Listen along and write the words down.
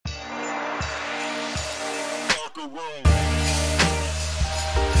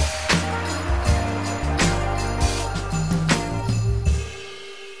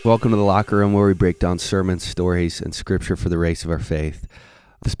Welcome to the Locker Room, where we break down sermons, stories, and scripture for the race of our faith.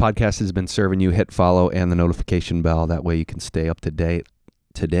 This podcast has been serving you. Hit follow and the notification bell. That way you can stay up to date.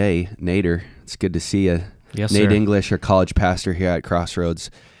 Today, Nader, it's good to see you. Yes, Nate sir. English, our college pastor here at Crossroads.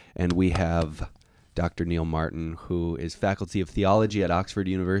 And we have Dr. Neil Martin, who is faculty of theology at Oxford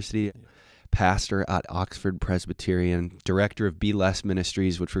University, pastor at Oxford Presbyterian, director of Be Less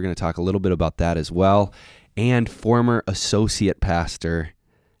Ministries, which we're going to talk a little bit about that as well, and former associate pastor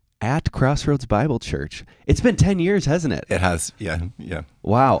at Crossroads Bible Church. It's been 10 years, hasn't it? It has, yeah.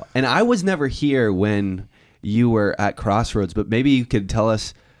 Wow. And I was never here when you were at Crossroads, but maybe you could tell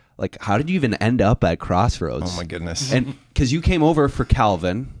us, like, how did you even end up at Crossroads? Oh my goodness. And because you came over for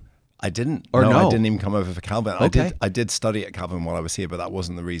Calvin. I didn't. Or no? I didn't even come over for Calvin. Okay. I did study at Calvin while I was here, but that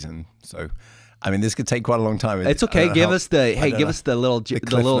wasn't the reason. So, I mean, this could take quite a long time. It's okay. Give us the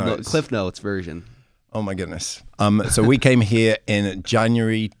little notes. Cliff Notes version. Oh my goodness. So we came here in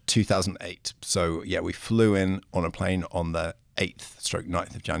January 2008. So yeah, we flew in on a plane on the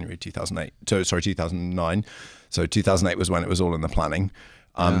 9th of January 2008. 2009. So 2008 was when it was all in the planning.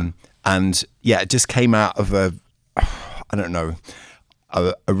 And yeah, it just came out of a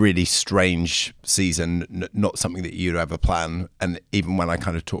really strange season, not something that you'd ever plan. And even when I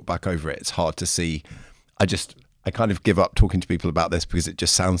kind of talk back over it, it's hard to see. I kind of give up talking to people about this because it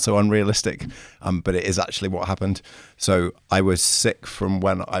just sounds so unrealistic, but it is actually what happened. So I was sick from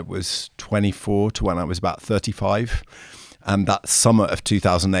when I was 24 to when I was about 35. And that summer of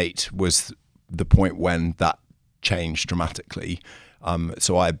 2008 was the point when that changed dramatically.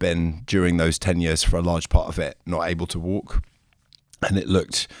 So I've been, during those 10 years for a large part of it, not able to walk. And it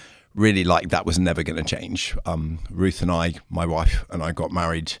looked really like that was never going to change. Ruth and I, my wife and I, got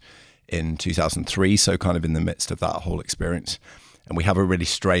married in 2003, so kind of in the midst of that whole experience. And we have a really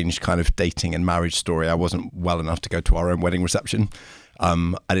strange kind of dating and marriage story. I wasn't well enough to go to our own wedding reception.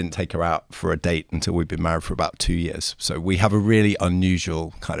 I didn't take her out for a date until we'd been married for about 2 years. So we have a really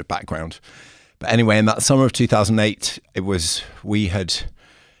unusual kind of background. But anyway, in that summer of 2008, we had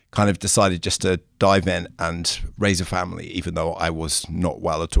kind of decided just to dive in and raise a family, even though I was not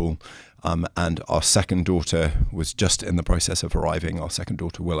well at all. And our second daughter was just in the process of arriving, our second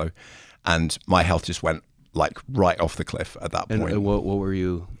daughter, Willow. And my health just went like right off the cliff at that point. And what were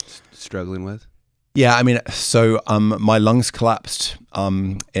you struggling with? Yeah, I mean, so my lungs collapsed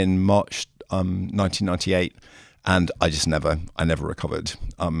in March 1998, and I never recovered.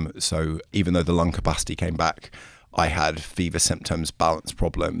 So even though the lung capacity came back, I had fever symptoms, balance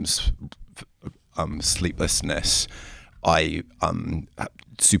problems, sleeplessness. I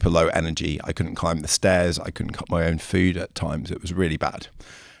super low energy. I couldn't climb the stairs. I couldn't cut my own food at times. It was really bad.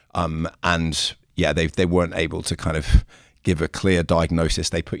 And yeah, they weren't able to kind of give a clear diagnosis.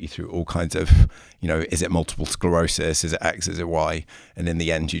 They put you through all kinds of, is it multiple sclerosis? Is it X? Is it Y? And in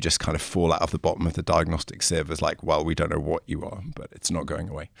the end, you just kind of fall out of the bottom of the diagnostic sieve as like, well, we don't know what you are, but it's not going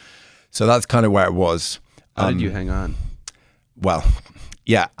away. So that's kind of where it was. How did you hang on? Well,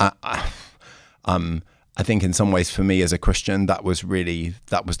 yeah, I think in some ways for me as a Christian, that was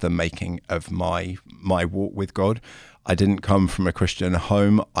the making of my walk with God. I didn't come from a Christian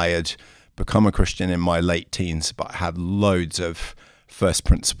home. I had become a Christian in my late teens, but I had loads of first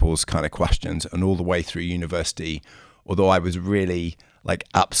principles kind of questions. And all the way through university, although I was really like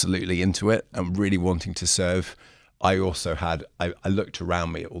absolutely into it and really wanting to serve, I also had, I looked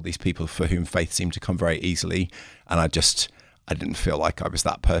around me at all these people for whom faith seemed to come very easily. And I didn't feel like I was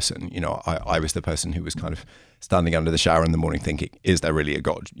that person. I was the person who was kind of standing under the shower in the morning thinking, is there really a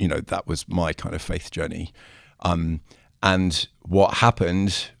God? That was my kind of faith journey. And what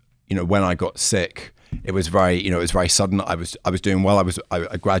happened, when I got sick, it was very sudden. I was doing well.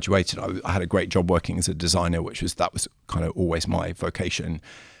 I graduated. I had a great job working as a designer, that was kind of always my vocation.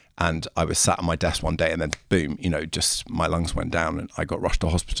 And I was sat at my desk one day and then boom, just my lungs went down and I got rushed to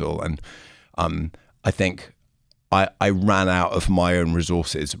hospital. And I think I ran out of my own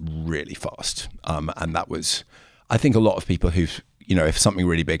resources really fast. And that was, I think a lot of people who've, if something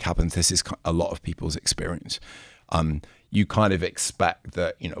really big happens, this is a lot of people's experience. You kind of expect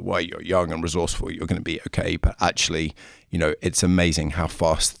that, while you're young and resourceful, you're going to be okay. But actually, it's amazing how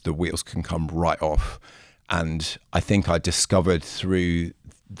fast the wheels can come right off. And I think I discovered through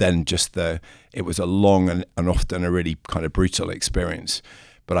then it was a long and often a really kind of brutal experience.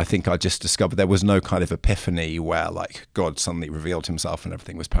 But I think I just discovered there was no kind of epiphany where like God suddenly revealed himself and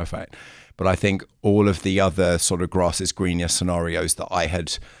everything was perfect. But I think all of the other sort of grass is greener scenarios that I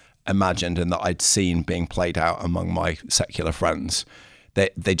had imagined and that I'd seen being played out among my secular friends,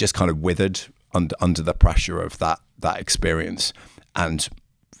 they just kind of withered under the pressure of that experience, and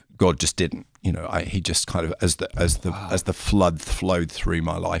God just didn't. He just kind of, as the flood flowed through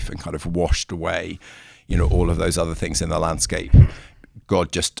my life and kind of washed away, all of those other things in the landscape,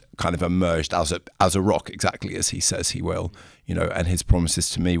 God just kind of emerged as a rock, exactly as he says he will, and his promises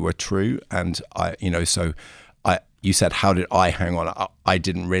to me were true. And you said, how did I hang on? I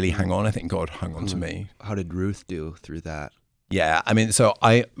didn't really hang on. I think God hung on to me. How did Ruth do through that? Yeah, I mean, so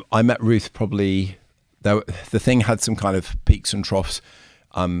I met Ruth probably, the thing had some kind of peaks and troughs.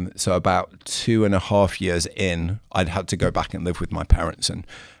 So about 2.5 years in, I'd had to go back and live with my parents and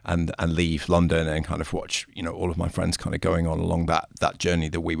leave London and kind of watch, all of my friends kind of going on along that journey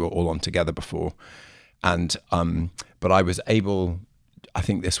that we were all on together before. And, but I was able, I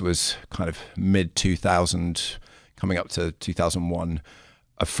think this was kind of mid 2000, coming up to 2001,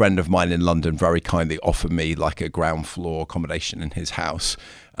 a friend of mine in London very kindly offered me like a ground floor accommodation in his house.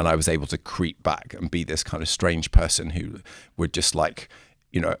 And I was able to creep back and be this kind of strange person who would just like,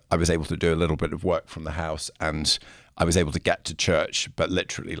 I was able to do a little bit of work from the house, and I was able to get to church, but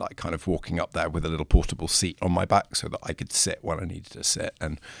literally like kind of walking up there with a little portable seat on my back so that I could sit when I needed to sit.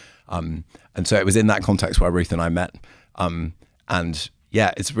 And so it was in that context where Ruth and I met. And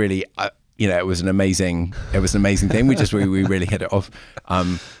yeah, it's really, it was an amazing thing. We really hit it off.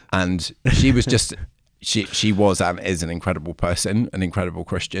 And she was just, she was and is an incredible person, an incredible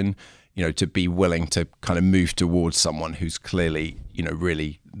Christian, to be willing to kind of move towards someone who's clearly,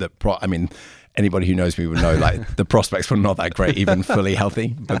 really anybody who knows me would know like the prospects were not that great, even fully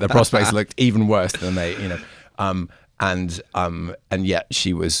healthy, but the prospects looked even worse than they, and yet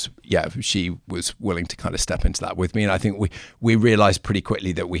she was willing to kind of step into that with me. And I think we realized pretty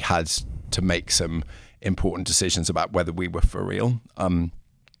quickly that we had to make some important decisions about whether we were for real,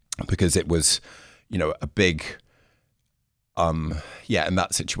 because it was, a big, in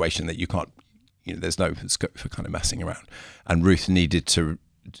that situation that you can't, there's no scope for kind of messing around. And Ruth needed to,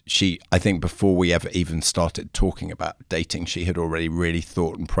 I think before we ever even started talking about dating, she had already really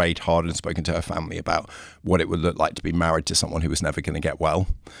thought and prayed hard and spoken to her family about what it would look like to be married to someone who was never going to get well.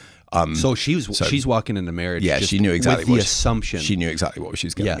 So she's walking into marriage. Yeah, she knew exactly with the assumption. She knew exactly what she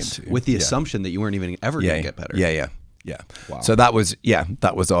was getting into. With the assumption that you weren't even ever going to get better. Yeah. Wow. So that was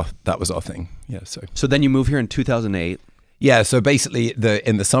our thing. Yeah. So then you move here in 2008. Yeah, so basically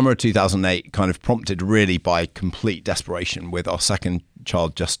in the summer of 2008, kind of prompted really by complete desperation with our second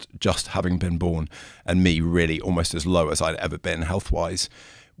child just having been born and me really almost as low as I'd ever been health-wise,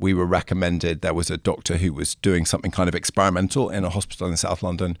 we were recommended, there was a doctor who was doing something kind of experimental in a hospital in South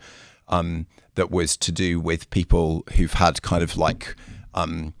London that was to do with people who've had kind of like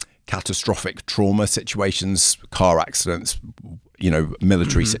catastrophic trauma situations, car accidents,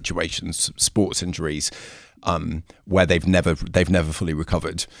 military situations, sports injuries, where they've never fully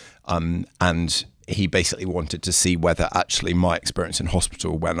recovered, and he basically wanted to see whether actually my experience in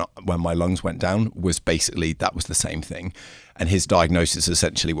hospital when my lungs went down was basically that was the same thing. And his diagnosis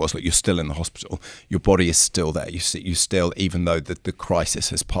essentially was, look, you're still in the hospital. Your body is still there. You still, even though the crisis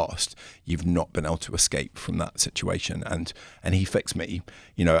has passed, you've not been able to escape from that situation. And he fixed me,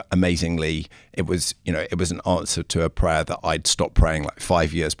 amazingly. It was an answer to a prayer that I'd stopped praying like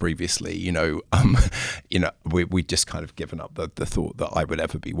 5 years previously. We'd just kind of given up the thought that I would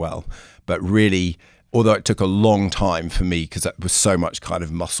ever be well. But really, although it took a long time for me because it was so much kind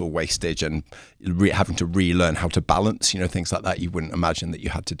of muscle wastage and having to relearn how to balance, things like that. You wouldn't imagine that you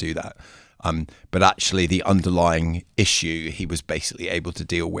had to do that. But actually the underlying issue he was basically able to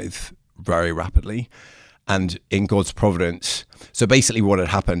deal with very rapidly. And in God's providence, so basically what had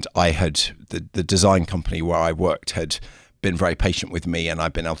happened, the design company where I worked had been very patient with me and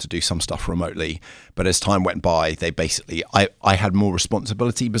I've been able to do some stuff remotely. But as time went by, they basically, I had more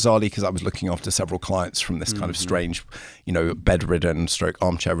responsibility, bizarrely, because I was looking after several clients from this kind of strange, bedridden /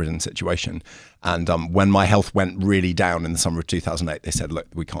 armchair ridden situation. And when my health went really down in the summer of 2008, they said, look,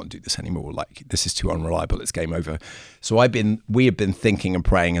 we can't do this anymore. Like, this is too unreliable. It's game over. So we had been thinking and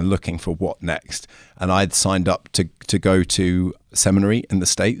praying and looking for what next. And I'd signed up to go to seminary in the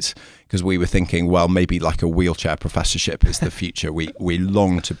States because we were thinking, well, maybe like a wheelchair professorship is the future. We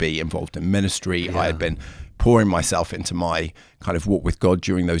longed to be involved in ministry. Yeah. I had been pouring myself into my kind of walk with God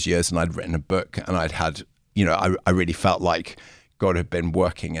during those years, and I'd written a book, and I'd had, I really felt like God had been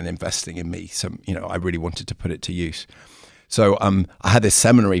working and investing in me. So, I really wanted to put it to use. So I had this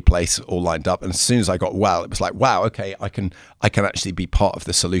seminary place all lined up, and as soon as I got well, it was like, wow, okay, I can actually be part of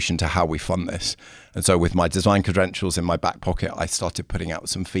the solution to how we fund this. And so with my design credentials in my back pocket, I started putting out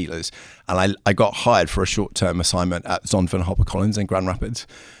some feelers, and I got hired for a short-term assignment at Zondervan HarperCollins in Grand Rapids.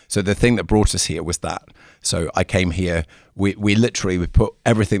 So the thing that brought us here was that. So I came here, we put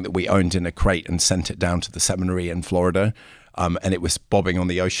everything that we owned in a crate and sent it down to the seminary in Florida, and it was bobbing on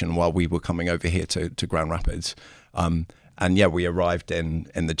the ocean while we were coming over here to Grand Rapids. And yeah, we arrived in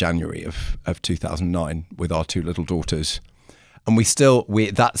the January of 2009 with our two little daughters. And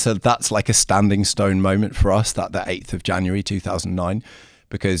that's like a standing stone moment for us, that the 8th of January 2009,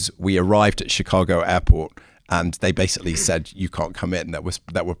 because we arrived at Chicago airport and they basically said, you can't come in.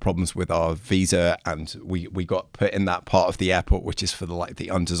 There were problems with our visa, and we got put in that part of the airport, which is for the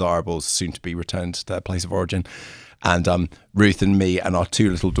undesirables, soon to be returned to their place of origin. And Ruth and me and our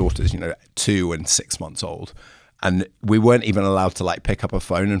two little daughters, 2 and 6 months old. And we weren't even allowed to pick up a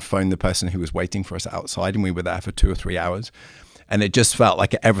phone and phone the person who was waiting for us outside. And we were there for 2 or 3 hours. And it just felt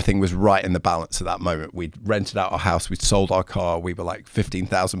like everything was right in the balance at that moment. We'd rented out our house. We'd sold our car. We were like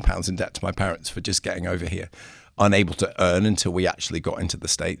 £15,000 in debt to my parents for just getting over here, unable to earn until we actually got into the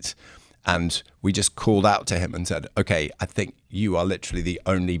States. And we just called out to him and said, okay, I think you are literally the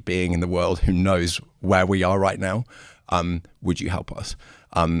only being in the world who knows where we are right now. Would you help us?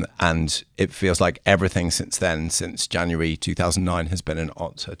 And it feels like everything since then, since January 2009, has been an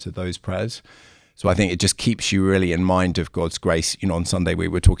answer to those prayers. So I think it just keeps you really in mind of God's grace. On Sunday we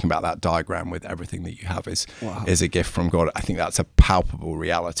were talking about that diagram with everything that you have is a gift from God. I think that's a palpable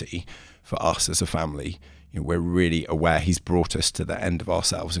reality for us as a family. We're really aware He's brought us to the end of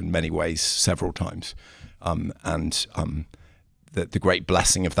ourselves in many ways, several times. The great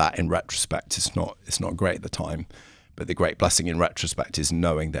blessing of that in retrospect it's not great at the time. But the great blessing in retrospect is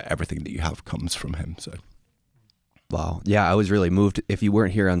knowing that everything that you have comes from Him. So, wow. Yeah, I was really moved. If you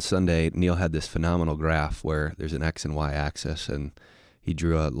weren't here on Sunday, Neil had this phenomenal graph where there's an X and Y axis, and he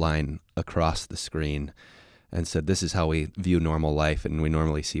drew a line across the screen and said, this is how we view normal life. And we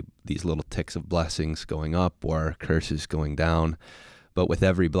normally see these little ticks of blessings going up or curses going down. But with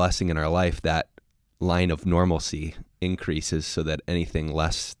every blessing in our life, that line of normalcy increases so that anything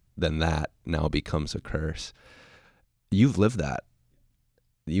less than that now becomes a curse. You've lived that.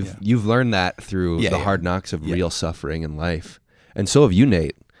 You've learned that through the hard knocks of real suffering in life. And so have you,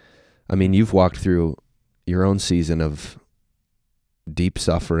 Nate. I mean, you've walked through your own season of deep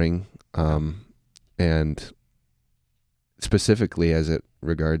suffering, and specifically as it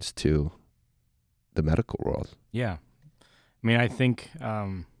regards to the medical world. Yeah. I mean, I think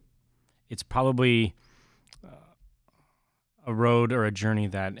it's probably a road or a journey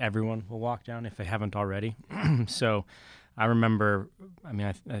that everyone will walk down if they haven't already. So I remember,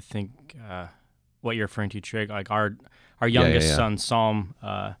 I think what you're referring to, Tryg, like our youngest son, Psalm,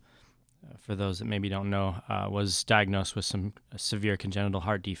 for those that maybe don't know, was diagnosed with some severe congenital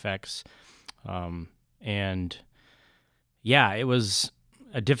heart defects. And yeah, it was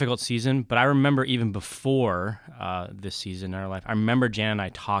a difficult season, but I remember even before this season in our life, I remember Jan and I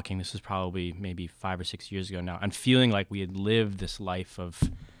talking, this was probably maybe 5 or 6 years ago now, and feeling like we had lived this life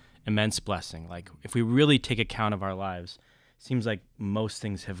of immense blessing. Like if we really take account of our lives, it seems like most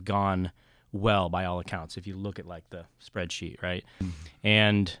things have gone well by all accounts, if you look at like the spreadsheet, right? Mm-hmm.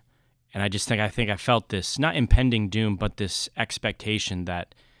 And I just think I felt this, not impending doom, but this expectation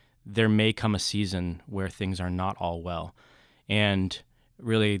that there may come a season where things are not all well. And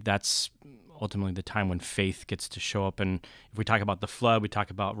really, that's ultimately the time when faith gets to show up. And if we talk about the flood, we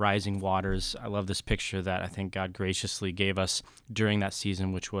talk about rising waters. I love this picture that I think God graciously gave us during that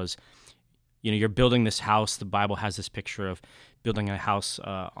season, which was, you're building this house. The Bible has this picture of building a house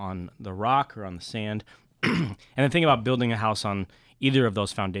on the rock or on the sand. And the thing about building a house on either of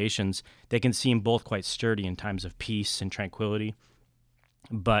those foundations, they can seem both quite sturdy in times of peace and tranquility.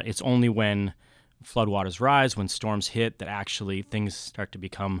 But it's only when floodwaters rise, when storms hit, that actually things start to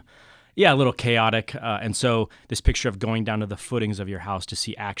become, a little chaotic. And so this picture of going down to the footings of your house to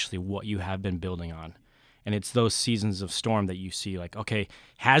see actually what you have been building on. And it's those seasons of storm that you see like, okay,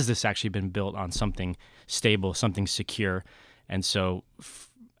 has this actually been built on something stable, something secure? And so,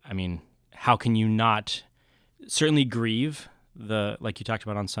 how can you not certainly grieve like you talked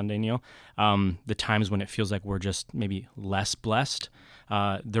about on Sunday, Neil, the times when it feels like we're just maybe less blessed,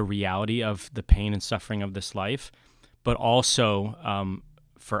 the reality of the pain and suffering of this life, but also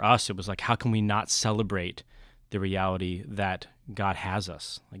for us, it was like, how can we not celebrate the reality that God has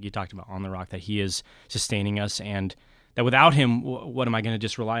us? Like you talked about on the rock, that He is sustaining us, and that without Him, what am I going to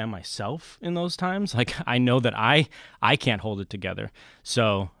just rely on myself in those times? Like I know that I can't hold it together.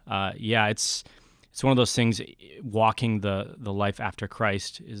 So it's one of those things, walking the life after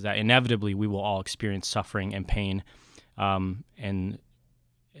Christ, is that inevitably we will all experience suffering and pain. And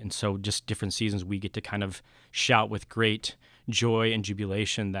so just different seasons, we get to kind of shout with great joy and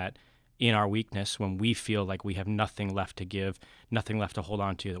jubilation that in our weakness, when we feel like we have nothing left to give, nothing left to hold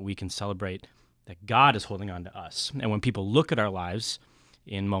on to, that we can celebrate that God is holding on to us. And when people look at our lives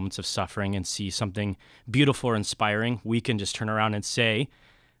in moments of suffering and see something beautiful or inspiring, we can just turn around and say,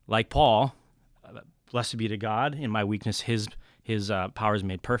 like Paul, blessed be to God, in my weakness, his power is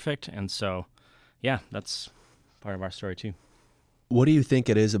made perfect. And so, yeah, that's part of our story too. What do you think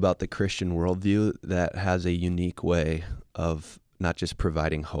it is about the Christian worldview that has a unique way of not just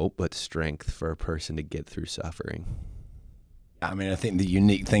providing hope, but strength for a person to get through suffering? I mean, I think the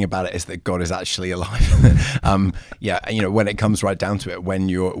unique thing about it is that God is actually alive. When it comes right down to it, when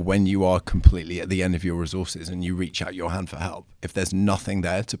you are completely at the end of your resources and you reach out your hand for help, if there's nothing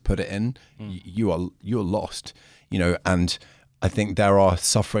there to put it in, you're lost. And I think there are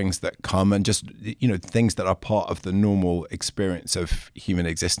sufferings that come and just, things that are part of the normal experience of human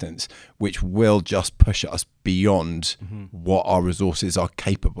existence, which will just push us beyond what our resources are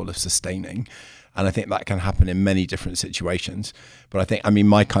capable of sustaining. And I think that can happen in many different situations. But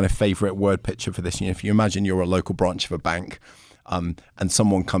my kind of favorite word picture for this, if you imagine you're a local branch of a bank, and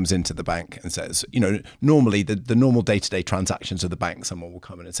someone comes into the bank and says, normally the normal day-to-day transactions of the bank, someone will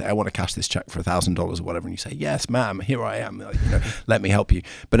come in and say, I want to cash this check for $1,000 or whatever. And you say, yes, ma'am, here I am. Let me help you.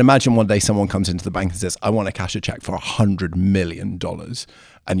 But imagine one day someone comes into the bank and says, I want to cash a check for $100 million.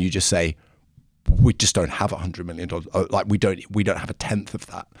 And you just say, we just don't have $100 million. Like we don't have a tenth of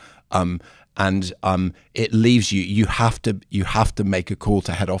that. It leaves you have to make a call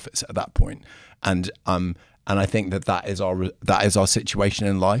to head office at that point. And I think that is our situation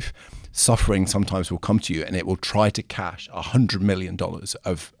in life. Suffering sometimes will come to you and it will try to cash $100 million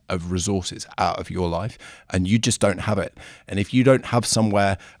of resources out of your life, and you just don't have it. And if you don't have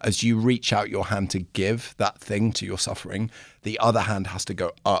somewhere, as you reach out your hand to give that thing to your suffering, the other hand has to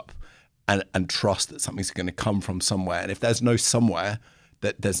go up and trust that something's going to come from somewhere. And if there's no somewhere,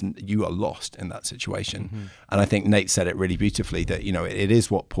 you are lost in that situation. And I think Nate said it really beautifully that, it is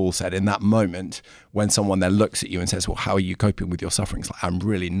what Paul said in that moment when someone then looks at you and says, well, how are you coping with your suffering? It's like, I'm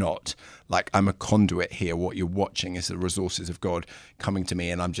really not. Like, I'm a conduit here. What you're watching is the resources of God coming to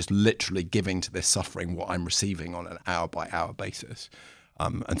me, and I'm just literally giving to this suffering what I'm receiving on an hour by hour basis.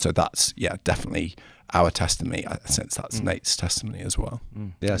 And so that's, definitely our testimony. I sense that's Nate's testimony as well.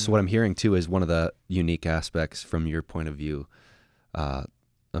 Yeah, so what I'm hearing too is one of the unique aspects from your point of view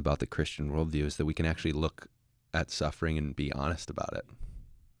about the Christian worldview is that we can actually look at suffering and be honest about it.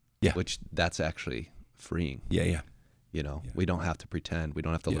 Yeah. Which that's actually freeing. Yeah. We don't have to pretend. We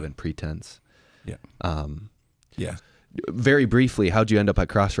don't have to live in pretense. Yeah. Very briefly, how'd you end up at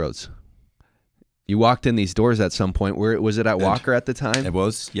Crossroads? You walked in these doors at some point. Where was it at Walker at the time? It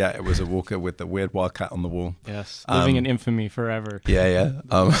was. Yeah, it was a Walker with the weird wildcat on the wall. Yes, living in infamy forever. Yeah.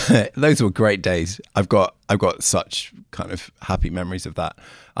 Those were great days. I've got such kind of happy memories of that.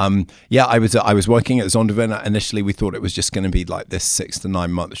 I was working at Zondervan. Initially, we thought it was just going to be like this 6 to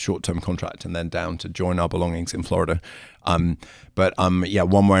 9 month short-term contract, and then down to join our belongings in Florida. But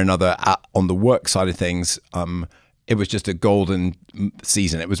one way or another, on the work side of things, it was just a golden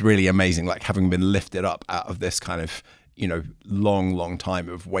season. It was really amazing, like having been lifted up out of this kind of, long time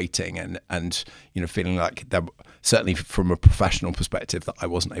of waiting and feeling like there, certainly from a professional perspective, that I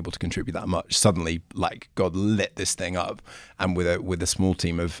wasn't able to contribute that much. Suddenly, like, God lit this thing up, and with a small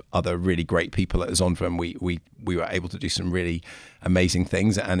team of other really great people at Zondervan, we were able to do some really amazing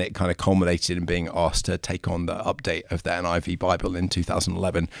things, and it kind of culminated in being asked to take on the update of the NIV Bible in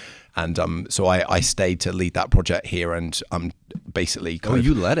 2011. And so I stayed to lead that project here, and basically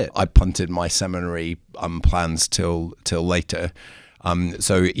you led it. I punted my seminary plans till later.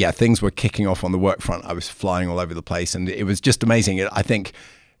 Things were kicking off on the work front. I was flying all over the place, and it was just amazing. I think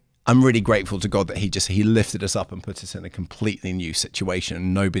I'm really grateful to God that he lifted us up and put us in a completely new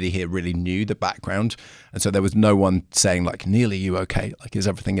situation. Nobody here really knew the background, and so there was no one saying like, Neil, are you okay? Like, is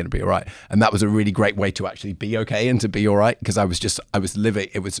everything going to be all right? And that was a really great way to actually be okay and to be all right, because I was living.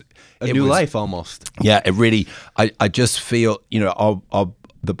 It was a new life almost. Yeah, it really. I just feel,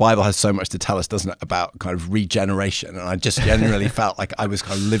 the Bible has so much to tell us, doesn't it, about kind of regeneration? And I just generally felt like I was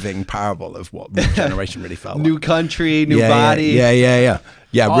kind of living parable of what regeneration really felt like. New country, new body.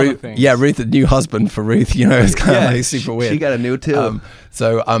 Yeah, Ruth, a new husband for Ruth, it's kind of like super weird. She got a new too. Rob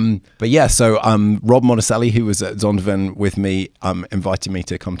Monticelli, who was at Zondervan with me, invited me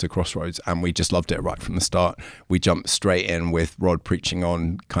to come to Crossroads, and we just loved it right from the start. We jumped straight in with Rod preaching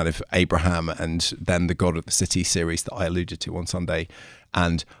on kind of Abraham and then the God of the City series that I alluded to on Sunday.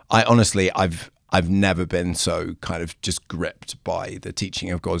 And I honestly, I've never been so kind of just gripped by the teaching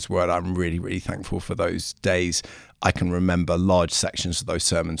of God's word. I'm really, really thankful for those days. I can remember large sections of those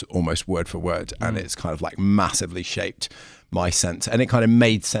sermons almost word for word, and it's kind of like massively shaped my sense. And it kind of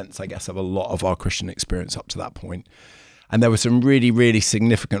made sense, I guess, of a lot of our Christian experience up to that point. And there were some really, really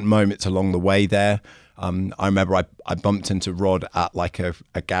significant moments along the way there. I remember I bumped into Rod at like a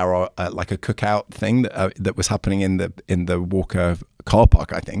garage, like a cookout thing that was happening in the Walker car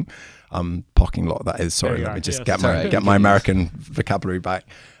park, I think. Parking lot, that is. Sorry, let me just get my American vocabulary back.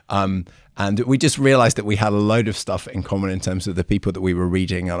 And we just realized that we had a load of stuff in common in terms of the people that we were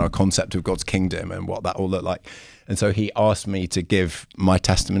reading and our concept of God's kingdom and what that all looked like. And so he asked me to give my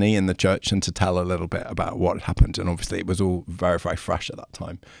testimony in the church and to tell a little bit about what had happened. And obviously it was all very, very fresh at that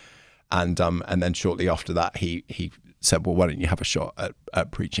time. And then shortly after that, he said, well, why don't you have a shot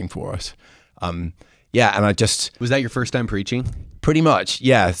at preaching for us? Yeah, and I just... Was that your first time preaching? Pretty much,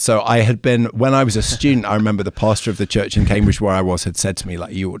 yeah. So I had been, when I was a student, I remember the pastor of the church in Cambridge where I was had said to me,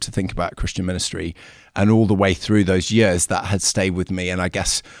 like, you ought to think about Christian ministry. And all the way through those years, that had stayed with me. And I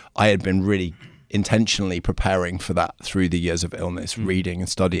guess I had been really intentionally preparing for that through the years of illness, reading and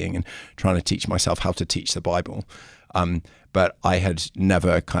studying and trying to teach myself how to teach the Bible. But I had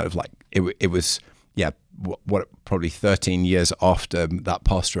never kind of like, it was, yeah, what probably 13 years after that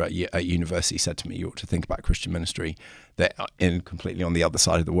pastor at university said to me, you ought to think about Christian ministry, that in completely on the other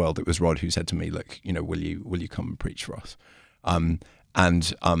side of the world, it was Rod who said to me, look, you know, will you come and preach for us?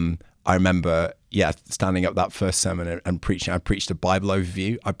 I remember, yeah, standing up that first sermon and preaching. I preached a Bible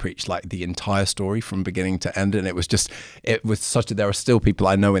overview. I preached like the entire story from beginning to end. And it was there are still people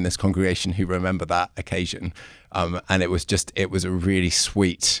I know in this congregation who remember that occasion. And it was a really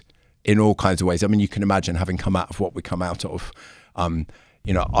sweet, in all kinds of ways. I mean, you can imagine having come out of what we come out of.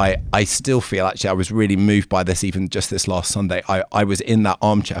 You know, I still feel, actually, I was really moved by this even just this last Sunday. I was in that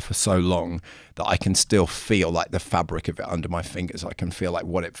armchair for so long that I can still feel like the fabric of it under my fingers. I can feel like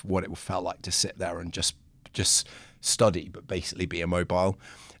what it felt like to sit there and just study, but basically be immobile,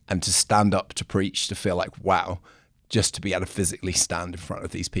 and to stand up to preach, to feel like, wow, just to be able to physically stand in front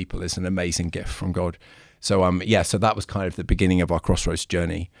of these people is an amazing gift from God. So so that was kind of the beginning of our Crossroads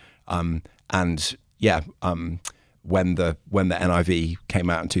journey. When the NIV came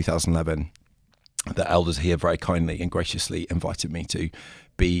out in 2011, the elders here very kindly and graciously invited me to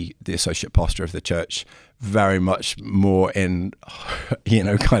be the associate pastor of the church, very much more in, you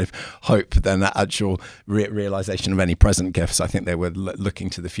know, kind of hope than that actual realization of any present gifts. I think they were looking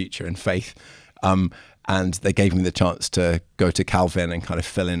to the future in faith. And they gave me the chance to go to Calvin and kind of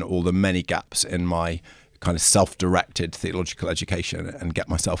fill in all the many gaps in my kind of self-directed theological education and get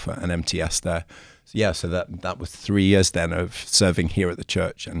myself an MTS there. So that was 3 years then of serving here at the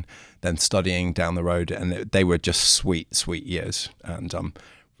church and then studying down the road, and they were just sweet years, and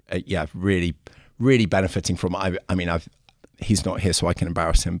really, really benefiting from. I mean, he's not here, so I can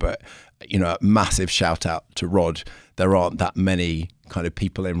embarrass him, but you know, a massive shout out to Rod. There aren't that many kind of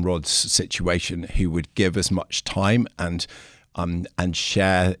people in Rod's situation who would give as much time and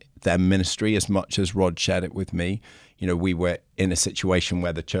share their ministry as much as Rod shared it with me. You know, we were in a situation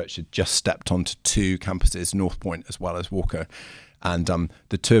where the church had just stepped onto 2 campuses, North Point as well as Walker. And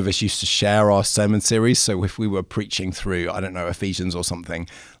the two of us used to share our sermon series. So if we were preaching through, I don't know, Ephesians or something,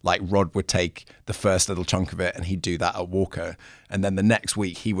 like Rod would take the first little chunk of it and he'd do that at Walker. And then the next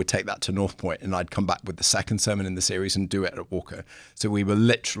week he would take that to North Point and I'd come back with the second sermon in the series and do it at Walker. So we were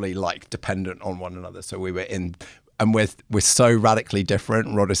literally like dependent on one another. So we were in... And we're so radically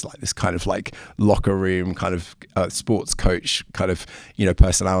different. Rod is like this kind of like locker room kind of sports coach kind of, you know,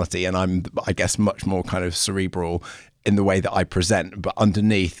 personality. And I'm, I guess, much more kind of cerebral in the way that I present. But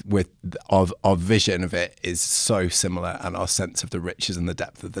underneath with our vision of it is so similar, and our sense of the riches and the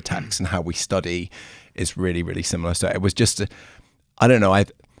depth of the text and how we study is really, really similar. So it was just, I don't know,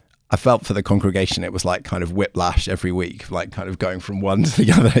 I felt for the congregation it was like kind of whiplash every week, like kind of going from one to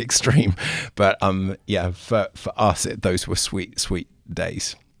the other extreme. But for us, those were sweet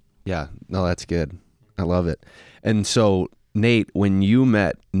days. Yeah, no, that's good. I love it. And so, Nate, when you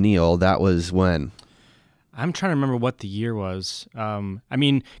met Neil, that was when? I'm trying to remember what the year was. I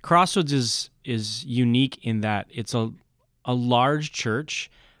mean, Crossroads is unique in that it's a large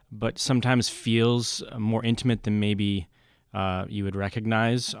church, but sometimes feels more intimate than maybe you would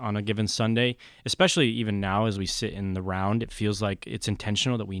recognize on a given Sunday, especially even now as we sit in the round. It feels like it's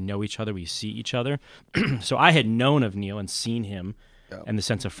intentional that we know each other, we see each other. So I had known of Neil and seen him in the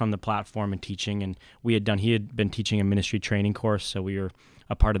sense of from the platform and teaching, and he had been teaching a ministry training course, so we were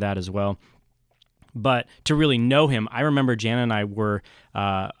a part of that as well. But to really know him, I remember Jana and I were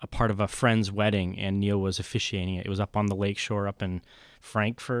a part of a friend's wedding, and Neil was officiating it. It was up on the lakeshore up in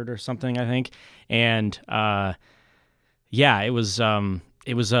Frankfurt or something, I think. And yeah, it was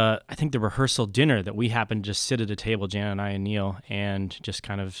I think the rehearsal dinner that we happened to just sit at a table, Jana and I and Neil, and just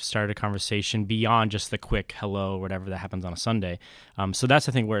kind of started a conversation beyond just the quick hello or whatever that happens on a Sunday. So that's,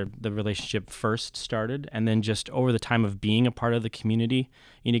 I think, where the relationship first started. And then just over the time of being a part of the community,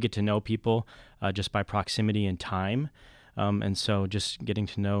 you get to know people just by proximity and time. And so just getting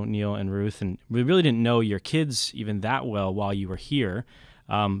to know Neil and Ruth, and we really didn't know your kids even that well while you were here.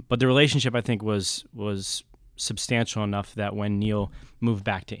 But the relationship, I think, was substantial enough that when Neil moved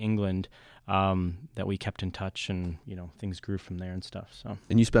back to England, that we kept in touch, and things grew from there and stuff. So,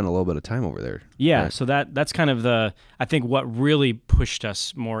 and you spent a little bit of time over there. Yeah, right? So that's kind of I think what really pushed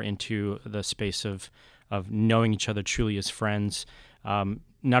us more into the space of knowing each other truly as friends,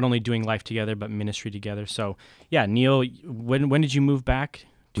 not only doing life together but ministry together. So yeah, Neil, when did you move back?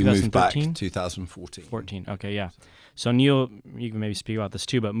 We moved back 2014. 14. Okay, yeah. So Neil, you can maybe speak about this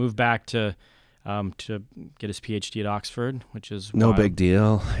too, but moved back to get his PhD at Oxford, which is no wild. big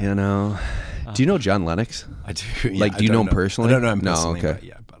deal, Do you know John Lennox? I do. Yeah, like, do you know him personally? I don't know him personally. No,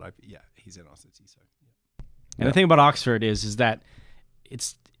 okay. But he's in our city. So. Yeah. And the thing about Oxford is that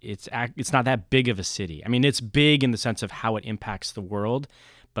it's not that big of a city. I mean, it's big in the sense of how it impacts the world,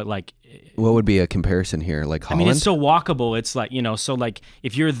 but like, what would be a comparison here? Like Holland? I mean, it's so walkable. It's like, so like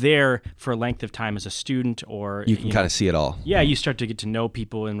if you're there for a length of time as a student, or you can kind of see it all. Yeah, you start to get to know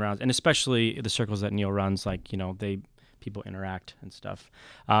people in rounds, and especially the circles that Neil runs, like, people interact and stuff.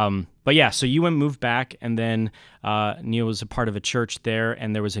 But yeah, so you moved back, and then Neil was a part of a church there,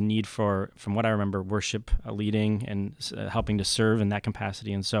 and there was a need for, from what I remember, worship leading and helping to serve in that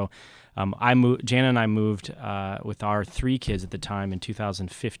capacity. And so Jana and I moved with our 3 kids at the time in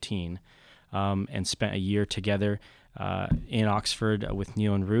 2015, and spent a year together in Oxford with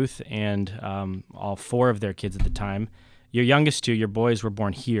Neil and Ruth, and all 4 of their kids at the time. Your youngest 2, your boys, were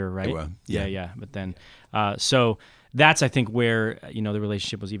born here, right? They were, Yeah. But then, so that's, I think, where the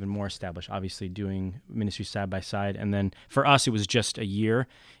relationship was even more established. Obviously, doing ministry side by side, and then for us, it was just a year.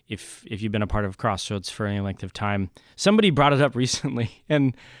 If you've been a part of Crossroads for any length of time, somebody brought it up recently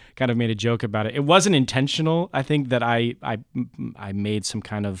and kind of made a joke about it. It wasn't intentional. I think that I made some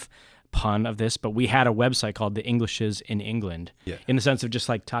kind of pun of this, but we had a website called The Englishes in England, in the sense of just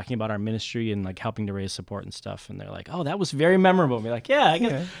like talking about our ministry and like helping to raise support and stuff. And they're like, "Oh, that was very memorable." And we're like, "Yeah, I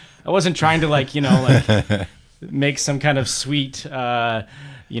guess." I wasn't trying to like make some kind of sweet promo.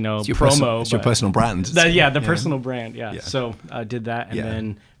 It's your personal brand. The personal brand. Yeah. So did that, and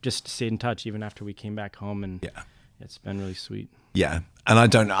then just stayed in touch even after we came back home, and it's been really sweet. Yeah.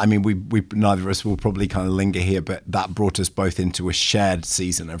 And we neither of us will probably kind of linger here, but that brought us both into a shared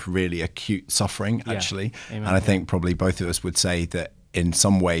season of really acute suffering, actually. Amen. And I think probably both of us would say that in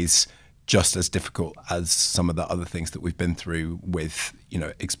some ways, just as difficult as some of the other things that we've been through with,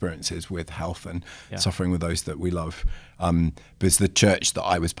 experiences with health and suffering with those that we love. Because the church that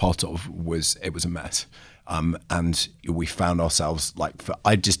I was part of was a mess. And we found ourselves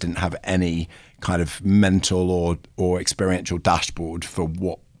I just didn't have any kind of mental or experiential dashboard for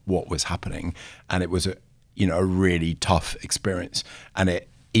what was happening. And it was a really tough experience. And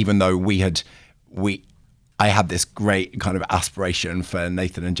even though I had this great kind of aspiration for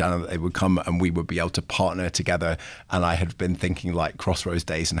Nathan and Jana that they would come and we would be able to partner together. And I had been thinking like Crossroads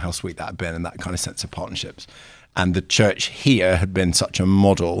days and how sweet that had been, and that kind of sense of partnerships. And the church here had been such a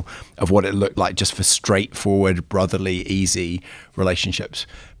model of what it looked like just for straightforward, brotherly, easy relationships.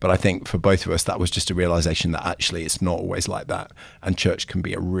 But I think for both of us, that was just a realization that actually it's not always like that. And church can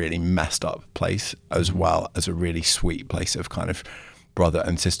be a really messed up place as well as a really sweet place of kind of brother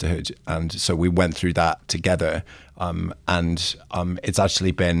and sisterhood. And so we went through that together. And it's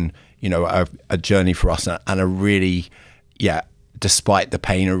actually been, a journey for us, and a really, despite the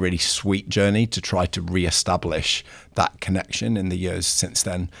pain, a really sweet journey to try to reestablish that connection in the years since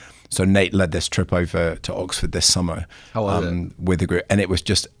then. So Nate led this trip over to Oxford this summer. How was it? With a group, and it was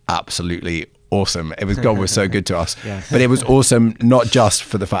just absolutely awesome. God was so good to us. But it was awesome, not just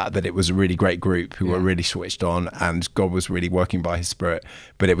for the fact that it was a really great group who were really switched on and God was really working by his Spirit,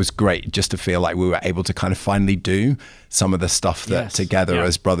 but it was great just to feel like we were able to kind of finally do some of the stuff that together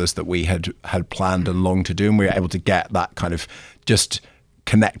as brothers that we had planned and longed to do, and we were able to get that kind of just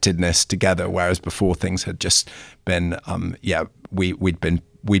connectedness together, whereas before things had just been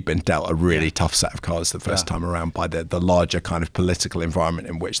we'd been dealt a really tough set of cards the first time around by the larger kind of political environment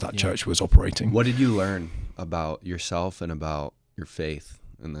in which that church was operating. What did you learn about yourself and about your faith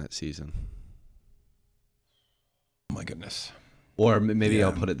in that season? Oh my goodness. Or maybe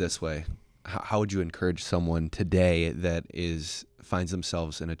I'll put it this way. how would you encourage someone today that finds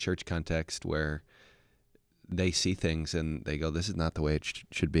themselves in a church context where they see things and they go, this is not the way it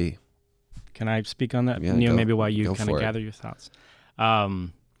should be? Can I speak on that, Yeah, Neil? Maybe while you kind of gather your thoughts.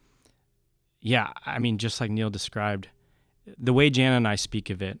 Yeah, I mean, just like Neil described, the way Jan and I speak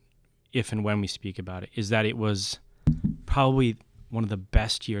of it, if and when we speak about it, is that it was probably one of the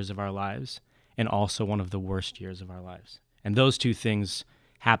best years of our lives and also one of the worst years of our lives. And those two things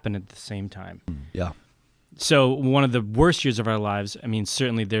happen at the same time. Yeah. So one of the worst years of our lives, I mean,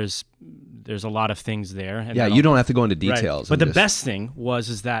 certainly there's a lot of things there. And yeah, you don't have to go into details. Right. But the best thing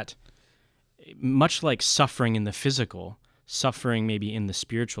is that much like suffering in the physical, suffering maybe in the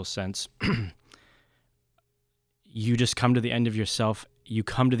spiritual sense, you just come to the end of yourself, you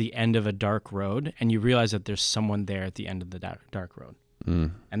come to the end of a dark road, and you realize that there's someone there at the end of the dark road.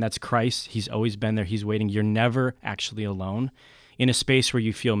 And that's Christ. He's always been there. He's waiting. You're never actually alone. In a space where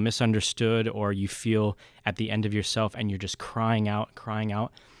you feel misunderstood or you feel at the end of yourself and you're just crying out,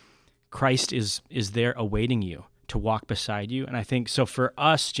 Christ is there awaiting you to walk beside you. And I think, so for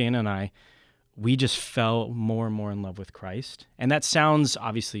us, Jana and I, we just fell more and more in love with Christ. And that sounds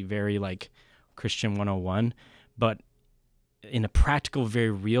obviously very like Christian 101, but in a practical,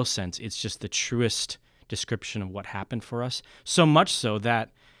 very real sense, it's just the truest description of what happened for us. So much so that,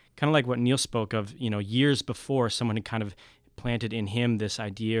 kind of like what Neil spoke of, years before, someone had kind of planted in him this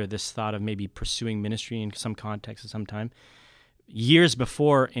idea or this thought of maybe pursuing ministry in some context at some time. Years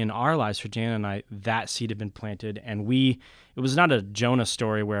before in our lives, for Jan and I, that seed had been planted, and it was not a Jonah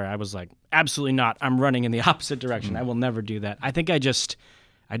story where I was like, absolutely not, I'm running in the opposite direction. I will never do that. I think I just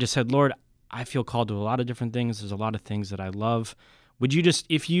said, Lord, I feel called to a lot of different things. There's a lot of things that I love. Would you just,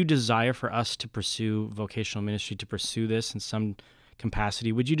 if you desire for us to pursue vocational ministry, to pursue this in some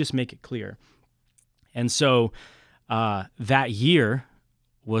capacity, would you just make it clear? And so that year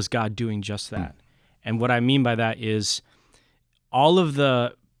was God doing just that. And what I mean by that is all of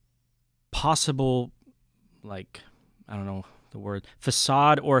the possible, like, I don't know the word,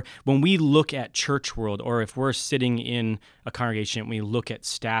 facade, or when we look at church world, or if we're sitting in a congregation and we look at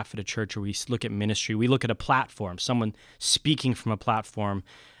staff at a church, or we look at ministry, we look at a platform, someone speaking from a platform,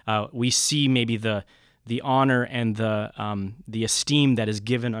 we see maybe the honor and the esteem that is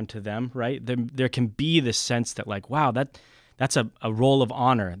given unto them, right? There can be this sense that, like, wow, that's a role of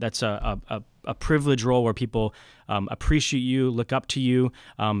honor. That's a privileged role where people appreciate you, look up to you.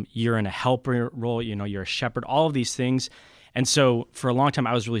 You're in a helper role, you're a shepherd, all of these things. And so for a long time,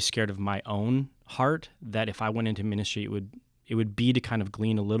 I was really scared of my own heart, that if I went into ministry, it would be to kind of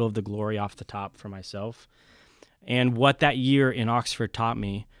glean a little of the glory off the top for myself. And what that year in Oxford taught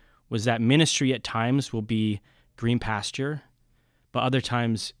me was that ministry at times will be green pasture, but other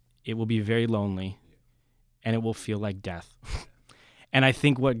times it will be very lonely and it will feel like death. And I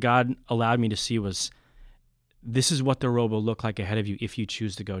think what God allowed me to see was, this is what the road will look like ahead of you if you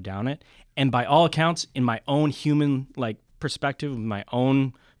choose to go down it. And by all accounts, in my own human perspective, my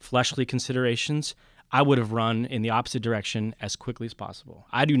own fleshly considerations, I would have run in the opposite direction as quickly as possible.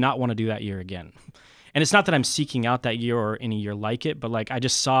 I do not want to do that year again. And it's not that I'm seeking out that year or any year like it, but I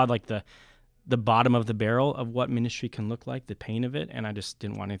just saw the bottom of the barrel of what ministry can look like, the pain of it, and I just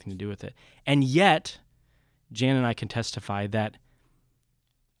didn't want anything to do with it. And yet, Jan and I can testify that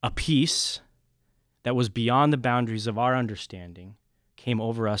a peace that was beyond the boundaries of our understanding came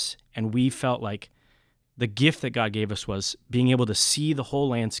over us, and we felt like the gift that God gave us was being able to see the whole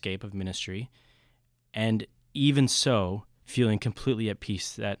landscape of ministry, and even so, feeling completely at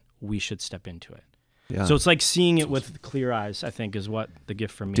peace that we should step into it. Yeah. So it's like seeing it with clear eyes, I think, is what the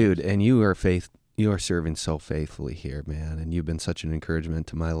gift for me is. Dude, and you are serving so faithfully here, man, and you've been such an encouragement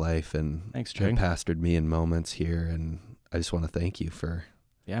to my life, and thanks, Tryg. Pastored me in moments here, and I just want to thank you for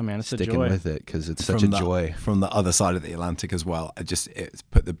it's sticking a joy. with it, because it's such a joy. From the other side of the Atlantic as well, it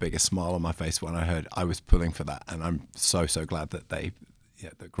put the biggest smile on my face when I heard I was pulling for that, and I'm so glad that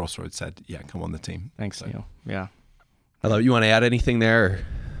that Crossroads said, come on the team. Thanks, Neil. Yeah. I love it. You want to add anything there? Or?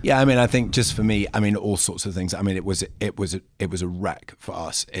 Yeah, I mean, I think just for me, I mean, all sorts of things. I mean, it was a wreck for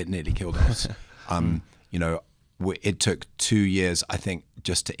us. It nearly killed us. It took 2 years, I think,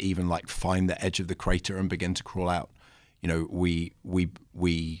 just to even find the edge of the crater and begin to crawl out. We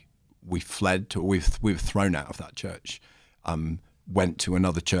fled to, we were thrown out of that church, went to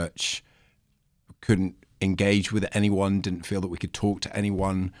another church, couldn't engage with anyone, didn't feel that we could talk to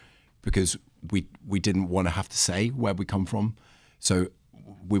anyone because we didn't want to have to say where we come from. So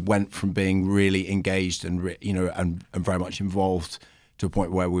we went from being really engaged and and very much involved to a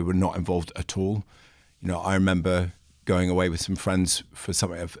point where we were not involved at all. I remember going away with some friends for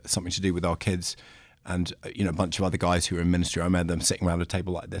something to do with our kids, and a bunch of other guys who were in ministry. I remember them sitting around a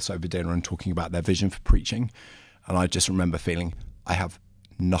table like this over dinner and talking about their vision for preaching. And I just remember feeling, I have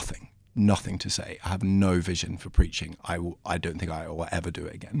nothing to say. I have no vision for preaching. I don't think I will ever do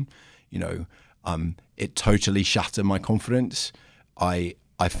it again. It totally shattered my confidence. I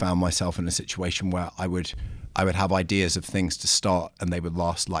found myself in a situation where I would have ideas of things to start, and they would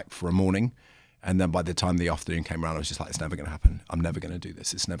last like for a morning. And then by the time the afternoon came around, I was just like, it's never going to happen. I'm never going to do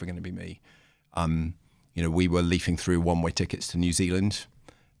this. It's never going to be me. We were leafing through one-way tickets to New Zealand,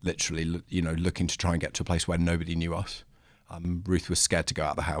 literally, looking to try and get to a place where nobody knew us. Ruth was scared to go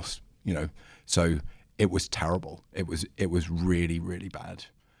out of the house, so it was terrible. It was really, really bad.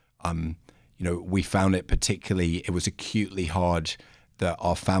 We found it it was acutely hard that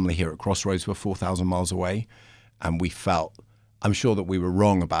our family here at Crossroads were 4,000 miles away, and we felt, I'm sure that we were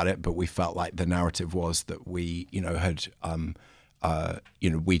wrong about it, but we felt like the narrative was that we,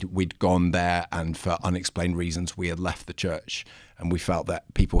 we'd gone there, and for unexplained reasons we had left the church, and we felt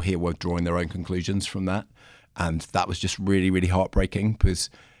that people here were drawing their own conclusions from that, and that was just really, really heartbreaking,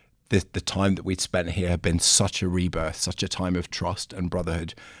 because the time that we'd spent here had been such a rebirth, such a time of trust and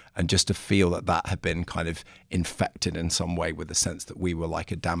brotherhood, and just to feel that had been kind of infected in some way with the sense that we were like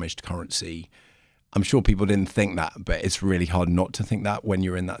a damaged currency. I'm sure people didn't think that, but it's really hard not to think that when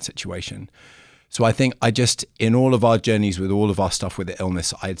you're in that situation. So I think in all of our journeys with all of our stuff with the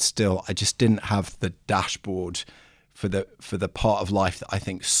illness, I just didn't have the dashboard for the part of life that I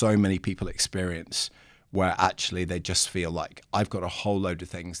think so many people experience, where actually they just feel like, I've got a whole load of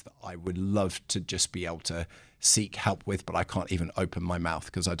things that I would love to just be able to seek help with, but I can't even open my mouth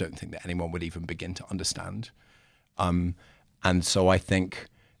because I don't think that anyone would even begin to understand. And so I think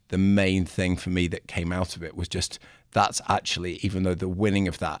the main thing for me that came out of it was just, that's actually, even though the winning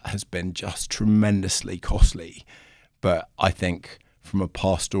of that has been just tremendously costly, but I think from a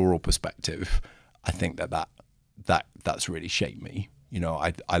pastoral perspective, I think that's really shaped me.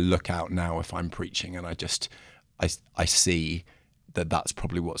 I look out now if I'm preaching, and I see that that's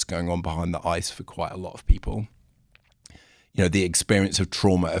probably what's going on behind the eyes for quite a lot of people. The experience of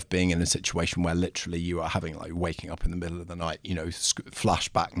trauma of being in a situation where literally you are having like waking up in the middle of the night,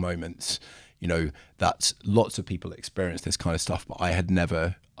 flashback moments, that's lots of people experience this kind of stuff, but I'd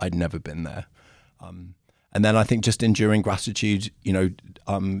never been there. And then I think just enduring gratitude,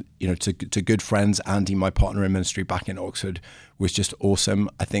 to good friends. Andy, my partner in ministry back in Oxford, was just awesome.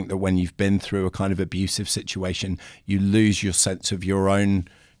 I think that when you've been through a kind of abusive situation, you lose your sense of your own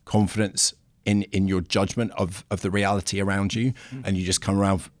confidence in your judgment of the reality around you, and you just come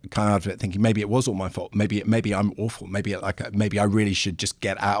out of it thinking, maybe it was all my fault. Maybe I'm awful. Maybe I really should just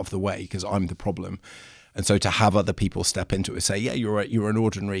get out of the way because I'm the problem. And so to have other people step into it and say, yeah, you're an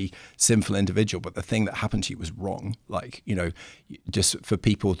ordinary sinful individual, but the thing that happened to you was wrong. Like, just for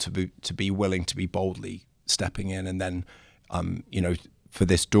people to be willing to be boldly stepping in, and then, for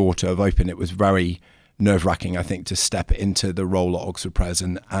this door to have opened, it was very nerve-wracking, I think, to step into the role at Oxford Pres,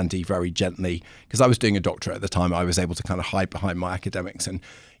 and Andy very gently, because I was doing a doctorate at the time, I was able to kind of hide behind my academics, and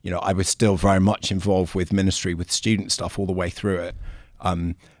I was still very much involved with ministry, with student stuff all the way through it,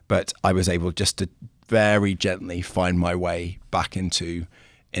 but I was able just to very gently find my way back into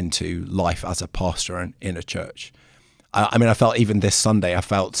life as a pastor and in a church. I felt even this Sunday, I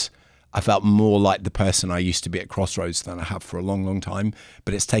felt more like the person I used to be at Crossroads than I have for a long, long time.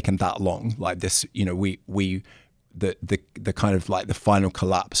 But it's taken that long. Like this, the kind of like the final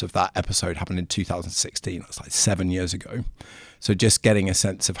collapse of that episode happened in 2016. That's like 7 years ago. So just getting a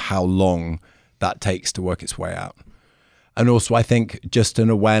sense of how long that takes to work its way out. And also I think just an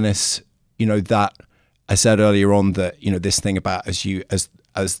awareness, that I said earlier on that, this thing about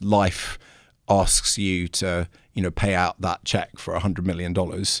as life asks you to, pay out that check for $100 million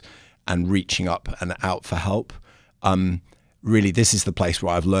and reaching up and out for help. Really, this is the place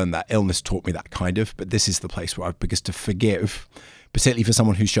where I've learned that. Illness taught me that kind of, but this is the place where because to forgive, particularly for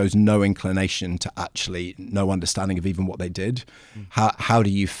someone who shows no inclination to actually, no understanding of even what they did, how do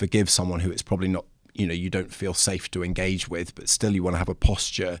you forgive someone who it's probably not, you don't feel safe to engage with, but still you want to have a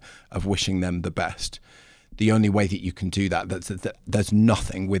posture of wishing them the best. The only way that you can do that, there's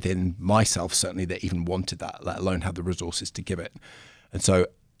nothing within myself, certainly, that even wanted that, let alone have the resources to give it. And so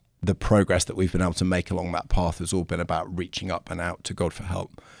the progress that we've been able to make along that path has all been about reaching up and out to God for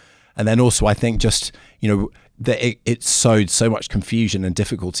help. And then also, I think just, that it sowed so much confusion and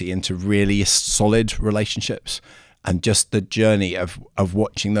difficulty into really solid relationships. And just the journey of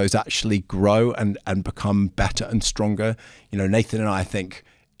watching those actually grow and become better and stronger. Nathan and I think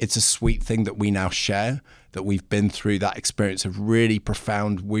it's a sweet thing that we now share, that we've been through that experience of really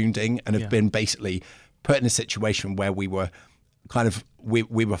profound wounding and have been basically put in a situation where we were kind of we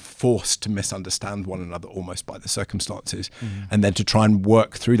were forced to misunderstand one another almost by the circumstances, and then to try and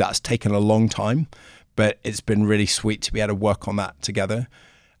work through that's taken a long time, but it's been really sweet to be able to work on that together.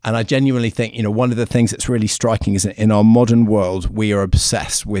 And I genuinely think, one of the things that's really striking is that in our modern world, we are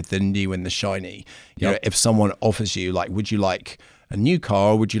obsessed with the new and the shiny. You know, if someone offers you, like, would you like a new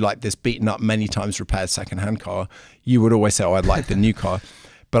car, or would you like this beaten up, many times repaired secondhand car? You would always say, oh, I'd like the new car.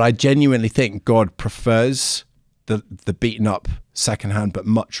 But I genuinely think God prefers the beaten up secondhand but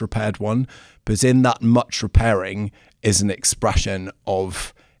much repaired one, because in that much repairing is an expression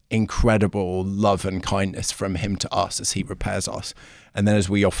of incredible love and kindness from him to us as he repairs us. And then as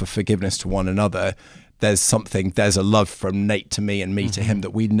we offer forgiveness to one another, there's a love from Nate to me and me to him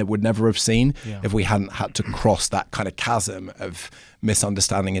that we would never have seen if we hadn't had to cross that kind of chasm of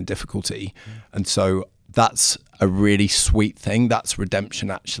misunderstanding and difficulty. And so that's a really sweet thing. That's redemption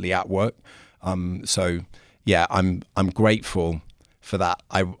actually at work. So yeah, I'm grateful for that.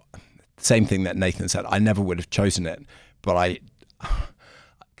 Same thing that Nathan said. I never would have chosen it, but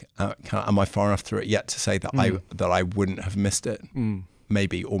am I far enough through it yet to say that I wouldn't have missed it?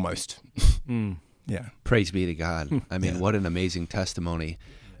 Maybe almost. Yeah. Praise be to God. I mean, what an amazing testimony.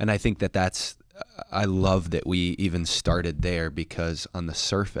 And I think I love that we even started there, because on the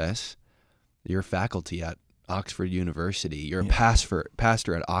surface, you're faculty at Oxford University. You're a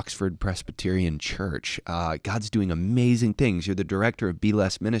pastor at Oxford Presbyterian Church. God's doing amazing things. You're the director of Be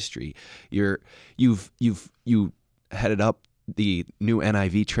Less Ministry. You headed up the new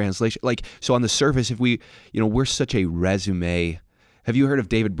NIV translation. Like, so on the surface, if we're such a resume. Have you heard of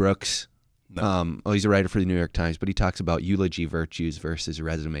David Brooks? No. He's a writer for the New York Times, but he talks about eulogy virtues versus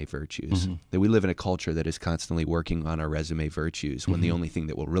resume virtues. That we live in a culture that is constantly working on our resume virtues, when the only thing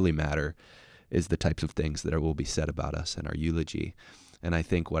that will really matter is the types of things that will be said about us in our eulogy. And I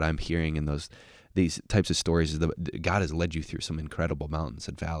think what I'm hearing in these types of stories is that God has led you through some incredible mountains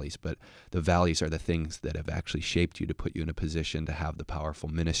and valleys, but the valleys are the things that have actually shaped you to put you in a position to have the powerful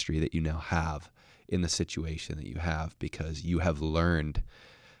ministry that you now have in the situation that you have, because you have learned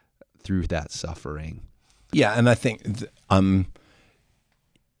through that suffering. Yeah, and I think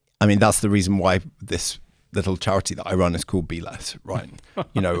that's the reason why this little charity that I run is called Be Less, right?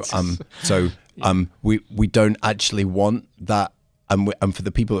 We don't actually want that, and for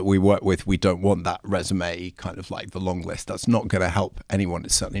the people that we work with, we don't want that resume kind of like the long list. That's not going to help anyone.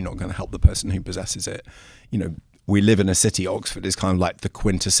 It's certainly not going to help the person who possesses it. We live in a city. Oxford is kind of like the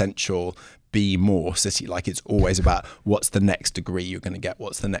quintessential be more city. Like, it's always about what's the next degree you're going to get,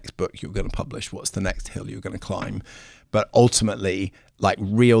 what's the next book you're going to publish, what's the next hill you're going to climb. But ultimately, like,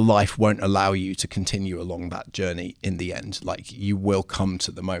 real life won't allow you to continue along that journey in the end. Like, you will come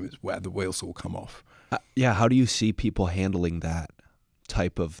to the moments where the wheels will come off. How do you see people handling that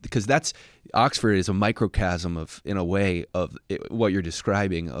type of, because Oxford is a microcosm of, in a way, of what you're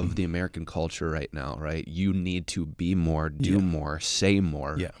describing of the American culture right now, right? You need to be more, do more, say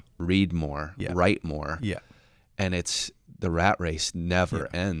more, read more, write more. Yeah. And the rat race never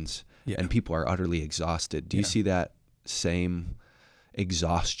ends. Yeah. And people are utterly exhausted. Do you see that same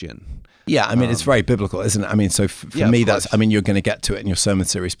exhaustion? Yeah, I mean, it's very biblical, isn't it? I mean, so for me, you're going to get to it in your sermon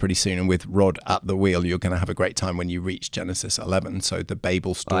series pretty soon. And with Rod at the wheel, you're going to have a great time when you reach Genesis 11. So the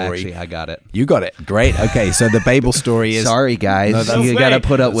Babel story. Oh, actually, I got it. You got it. Great. Okay, so the Babel story is... Sorry, guys. You got to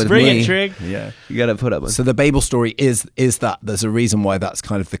put up with me. Tryg. Yeah. You got to put up with So the Babel story is that there's a reason why that's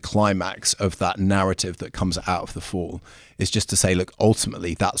kind of the climax of that narrative that comes out of the fall. Is just to say, look,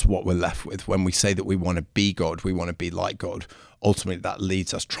 ultimately, that's what we're left with. When we say that we want to be God, we want to be like God, ultimately that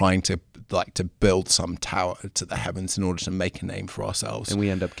leads us trying to build some tower to the heavens in order to make a name for ourselves. And we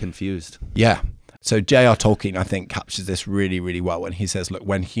end up confused. Yeah. So J.R. Tolkien, I think, captures this really, really well when he says, look,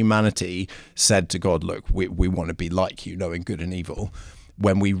 when humanity said to God, look, we want to be like you, knowing good and evil,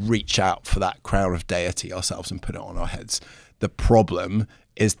 when we reach out for that crown of deity ourselves and put it on our heads, the problem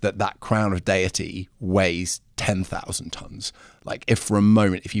is that crown of deity weighs 10,000 tons. Like, if for a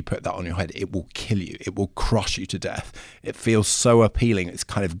moment, if you put that on your head, it will kill you. It will crush you to death. It feels so appealing. It's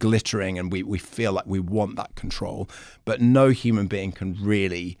kind of glittering, and we feel like we want that control. But no human being can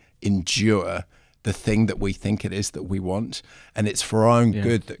really endure the thing that we think it is that we want. And it's for our own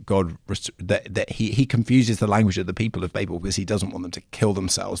good that God, that he confuses the language of the people of Babel, because he doesn't want them to kill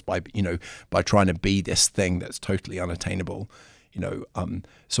themselves by trying to be this thing that's totally unattainable.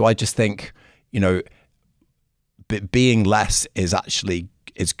 So I just think, being less is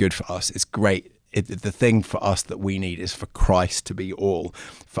good for us. It's great. The thing for us that we need is for Christ to be all,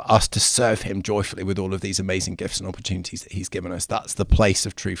 for us to serve him joyfully with all of these amazing gifts and opportunities that he's given us. That's the place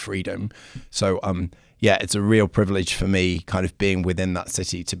of true freedom. So, yeah, it's a real privilege for me kind of being within that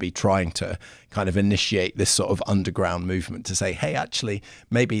city to be trying to kind of initiate this sort of underground movement to say, hey, actually,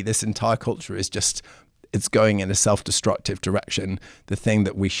 maybe this entire culture is just, it's going in a self-destructive direction. The thing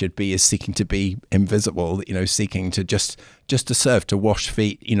that we should be is seeking to be invisible, seeking to just to serve, to wash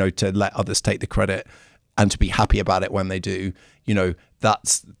feet, to let others take the credit and to be happy about it when they do.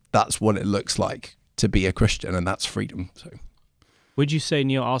 That's what it looks like to be a Christian, and that's freedom. So. Would you say,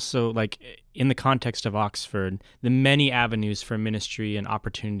 Neil, also, like in the context of Oxford, the many avenues for ministry and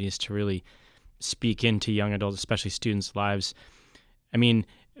opportunities to really speak into young adults, especially students' lives, I mean,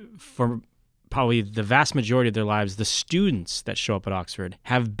 for probably the vast majority of their lives, the students that show up at Oxford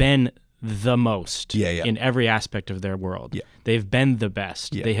have been the most in every aspect of their world. Yeah. They've been the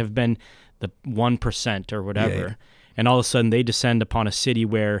best. Yeah. They have been the 1% or whatever. Yeah. And all of a sudden they descend upon a city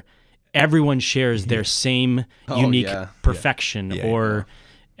where everyone shares their same unique perfection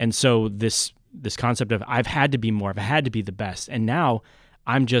and so this concept of I've had to be more, I've had to be the best, and now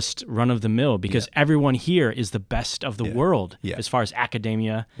I'm just run of the mill because everyone here is the best of the world as far as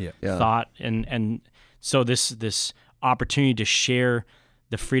academia, thought, and so this opportunity to share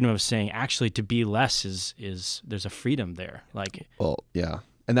the freedom of saying actually to be less is there's a freedom there.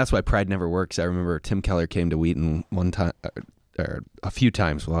 And that's why pride never works. I remember Tim Keller came to Wheaton one time or a few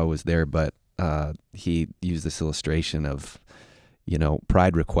times while I was there, but he used this illustration of,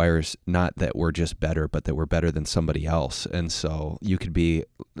 pride requires not that we're just better, but that we're better than somebody else. And so you could be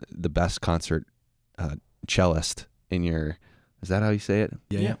the best concert cellist in your, is that how you say it?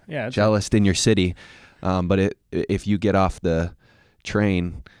 Yeah. Cellist in your city. But if you get off the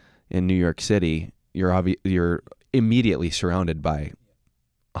train in New York City, you're immediately surrounded by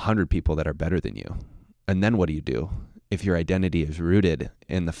 100 people that are better than you. And then what do? If your identity is rooted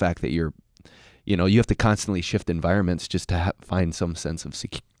in the fact that you have to constantly shift environments just to find some sense of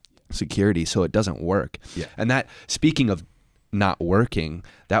security, so it doesn't work. Yeah. And that, speaking of not working,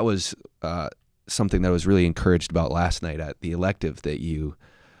 that was something that I was really encouraged about last night at the elective that you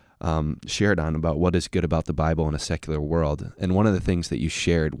shared on about what is good about the Bible in a secular world. And one of the things that you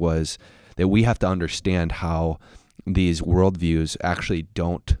shared was that we have to understand how these worldviews actually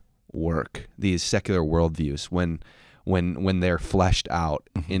don't work. These secular worldviews, when they're fleshed out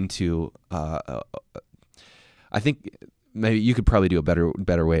into, I think maybe you could probably do a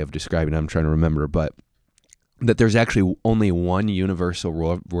better way of describing it. I'm trying to remember, but that there's actually only one universal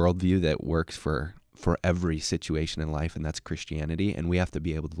worldview that works for every situation in life, and that's Christianity. And we have to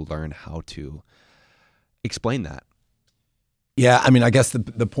be able to learn how to explain that. Yeah, I mean, I guess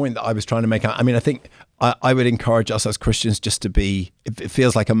the point that I was trying to make, I think I would encourage us as Christians just to be, it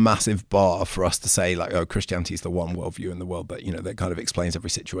feels like a massive bar for us to say like, oh, Christianity is the one worldview in the world that, that kind of explains every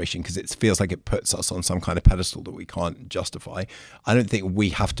situation, because it feels like it puts us on some kind of pedestal that we can't justify. I don't think we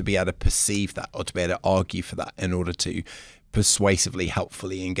have to be able to perceive that or to be able to argue for that in order to persuasively,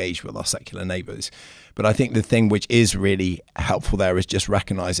 helpfully engage with our secular neighbors. But I think the thing which is really helpful there is just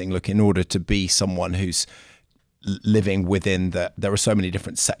recognizing, look, in order to be someone who's living within there are so many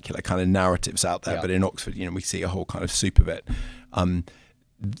different secular kind of narratives out there, but in Oxford, we see a whole kind of soup of it.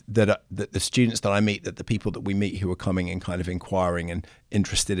 That the students that I meet, that the people that we meet who are coming and kind of inquiring and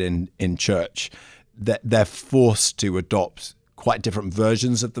interested in church, that they're forced to adopt quite different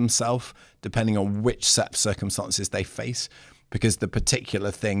versions of themselves depending on which set of circumstances they face, because the particular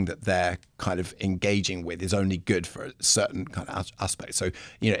thing that they're kind of engaging with is only good for a certain kind of aspect. So,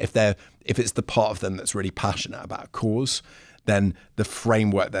 if it's the part of them that's really passionate about a cause, then the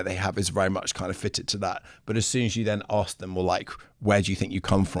framework that they have is very much kind of fitted to that. But as soon as you then ask them, well, like, where do you think you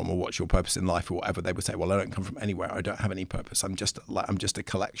come from, or what's your purpose in life, or whatever, they would say, well, I don't come from anywhere. I don't have any purpose. I'm just a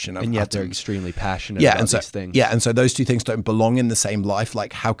collection of and yet atoms. They're extremely passionate about these things. Yeah, and so those two things don't belong in the same life.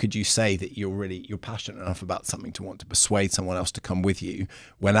 Like, how could you say that you're passionate enough about something to want to persuade someone else to come with you,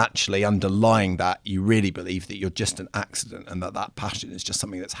 when actually underlying that you really believe that you're just an accident, and that passion is just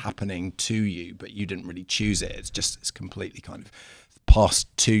something that's happening to you, but you didn't really choose it. It's completely kind of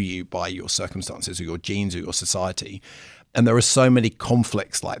passed to you by your circumstances or your genes or your society. And there are so many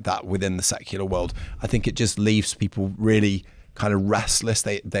conflicts like that within the secular world. I think it just leaves people really kind of restless.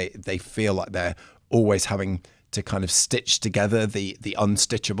 They feel like they're always having to kind of stitch together the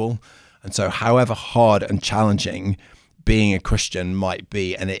unstitchable. And so however hard and challenging being a Christian might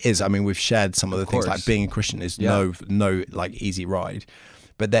be, and it is, I mean, we've shared some of the things, like being a Christian is no like easy ride,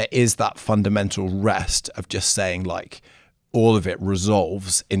 but there is that fundamental rest of just saying, like, all of it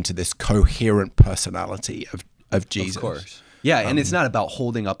resolves into this coherent personality of Jesus. Of course. Yeah, and it's not about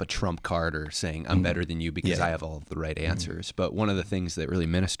holding up a trump card or saying I'm better than you because I have all of the right answers. But one of the things that really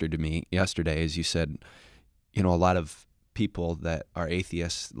ministered to me yesterday is you said, a lot of people that are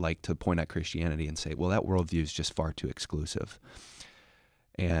atheists like to point at Christianity and say, well, that worldview is just far too exclusive.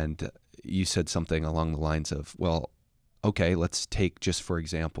 And you said something along the lines of, well, okay, let's take just for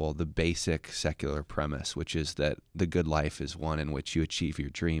example the basic secular premise, which is that the good life is one in which you achieve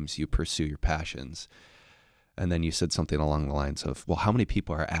your dreams, you pursue your passions. And then you said something along the lines of, well, how many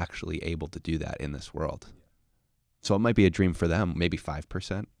people are actually able to do that in this world? So it might be a dream for them, maybe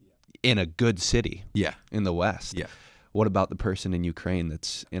 5% in a good city in the West. Yeah. What about the person in Ukraine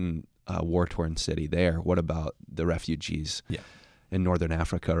that's in a war-torn city there? What about the refugees in Northern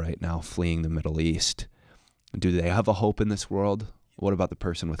Africa right now fleeing the Middle East? Do they have a hope in this world? What about the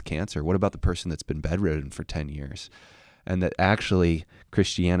person with cancer? What about the person that's been bedridden for 10 years? And that actually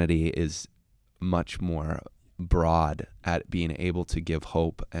Christianity is much more broad at being able to give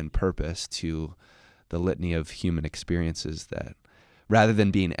hope and purpose to the litany of human experiences, that rather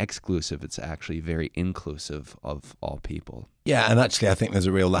than being exclusive, it's actually very inclusive of all people. Yeah, and actually I think there's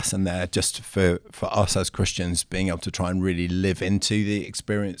a real lesson there just for us as Christians, being able to try and really live into the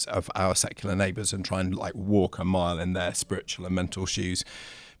experience of our secular neighbours and try and like walk a mile in their spiritual and mental shoes.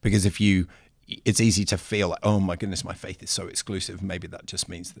 Because it's easy to feel like, oh my goodness, my faith is so exclusive. Maybe that just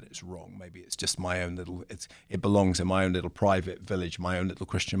means that it's wrong. Maybe it's just my own little, it belongs in my own little private village, my own little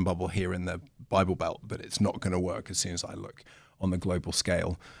Christian bubble here in the Bible Belt, but it's not going to work as soon as I look on the global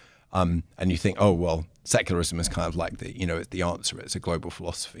scale. And you think, oh, well, secularism is kind of like it's the answer. It's a global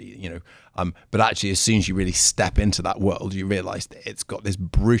philosophy, but actually, as soon as you really step into that world, you realize that it's got this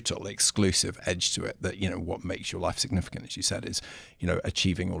brutal, exclusive edge to it that, what makes your life significant, as you said, is,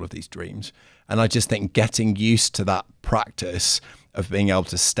 achieving all of these dreams. And I just think getting used to that practice of being able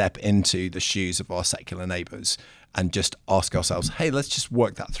to step into the shoes of our secular neighbors and just ask ourselves, hey, let's just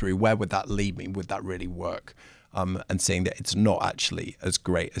work that through. Where would that lead me? Would that really work? And seeing that it's not actually as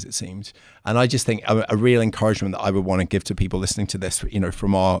great as it seems. And I just think a real encouragement that I would want to give to people listening to this,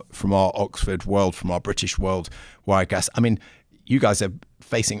 from our Oxford world, from our British world, where I guess, you guys are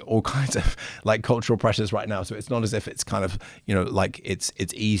facing all kinds of like cultural pressures right now. So it's not as if it's kind of, like it's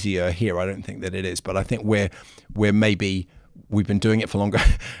easier here. I don't think that it is, but I think we've been doing it for longer.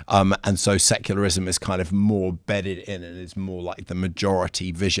 And so secularism is kind of more bedded in and is more like the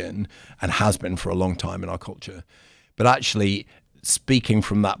majority vision and has been for a long time in our culture. But actually, speaking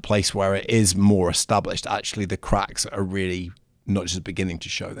from that place where it is more established, actually the cracks are really not just beginning to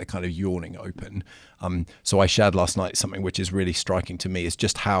show, they're kind of yawning open. So I shared last night something which is really striking to me, is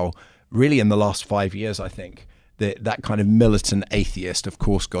just how really in the last 5 years, I think, that kind of militant atheist, of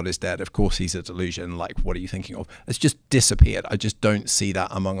course God is dead, of course he's a delusion, like what are you thinking of? It's just disappeared. I just don't see that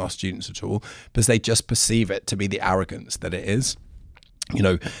among our students at all, because they just perceive it to be the arrogance that it is.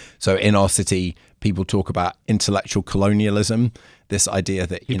 So in our city, people talk about intellectual colonialism, this idea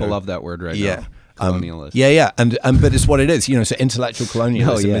that people love that word right now. Colonialist. But it's what it is, so intellectual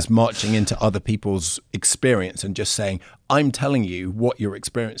colonialism is marching into other people's experience and just saying, I'm telling you what you're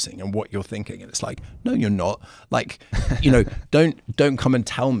experiencing and what you're thinking. And it's like, no, you're not. Like, don't come and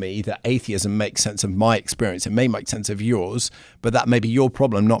tell me that atheism makes sense of my experience. It may make sense of yours, but that may be your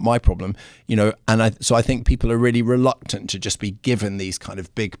problem, not my problem, So I think people are really reluctant to just be given these kind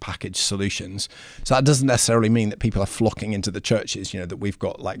of big package solutions. So that doesn't necessarily mean that people are flocking into the churches, that we've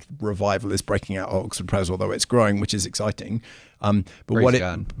got like revival is breaking out at Oxford Pres, although it's growing, which is exciting.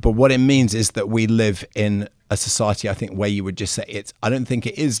 But what it means is that we live in a society, I think, where you would just say I don't think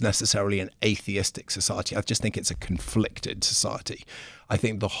it is necessarily an atheistic society. I just think it's a conflicted society. I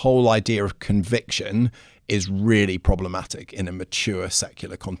think the whole idea of conviction is really problematic in a mature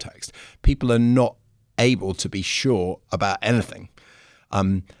secular context. People are not able to be sure about anything.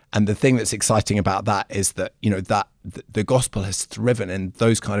 And the thing that's exciting about that is that, that the gospel has thriven in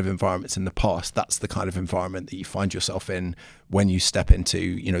those kind of environments in the past. That's the kind of environment that you find yourself in when you step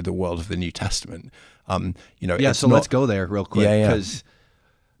into, the world of the New Testament. So let's go there real quick, because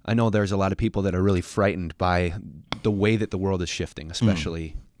I know there's a lot of people that are really frightened by the way that the world is shifting,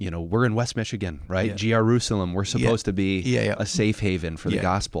 especially, we're in West Michigan, right? Jerusalem, we're supposed to be a safe haven for the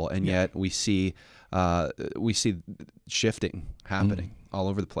gospel. And yet we see shifting happening all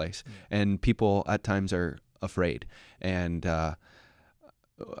over the place, and people at times are afraid. And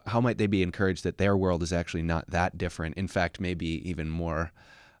how might they be encouraged that their world is actually not that different? In fact, maybe even more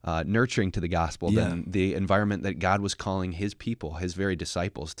nurturing to the gospel than the environment that God was calling his people, his very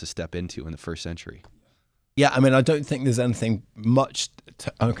disciples, to step into in the first century. Yeah, I don't think there's anything much.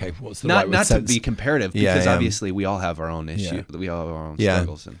 What's the right word? Not to be comparative, because obviously we all have our own issues. We all have our own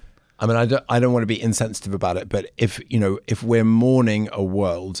struggles. And I don't want to be insensitive about it, but if we're mourning a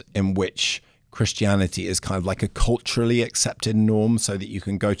world in which Christianity is kind of like a culturally accepted norm, so that you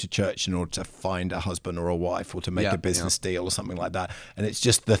can go to church in order to find a husband or a wife, or to make a business deal or something like that. And it's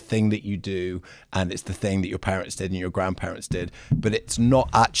just the thing that you do, and it's the thing that your parents did and your grandparents did. But it's not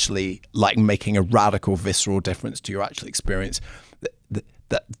actually like making a radical, visceral difference to your actual experience.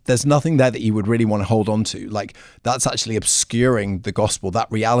 There's nothing there that you would really want to hold on to. Like, that's actually obscuring the gospel. That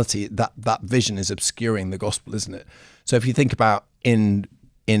reality, that vision is obscuring the gospel, isn't it? So if you think about in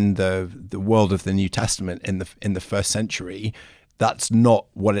the world of the New Testament in the first century, that's not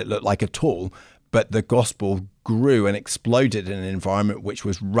what it looked like at all. But the gospel grew and exploded in an environment which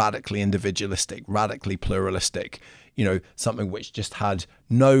was radically individualistic, radically pluralistic, something which just had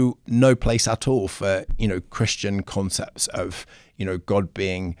no place at all for, Christian concepts of, God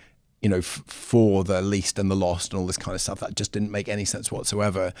being, for the least and the lost and all this kind of stuff. That just didn't make any sense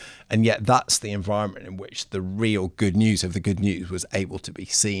whatsoever. And yet that's the environment in which the real good news of the good news was able to be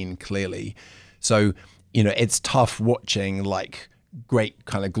seen clearly. So, it's tough watching like great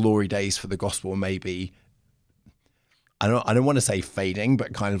kind of glory days for the gospel, maybe, I don't want to say fading,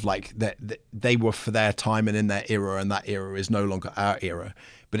 but kind of like that they were for their time and in their era, and that era is no longer our era.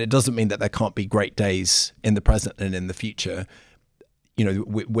 But it doesn't mean that there can't be great days in the present and in the future.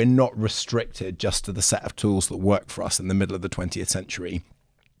 We're not restricted just to the set of tools that work for us in the middle of the 20th century,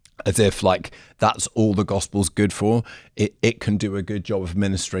 as if like that's all the gospel's good for. It can do a good job of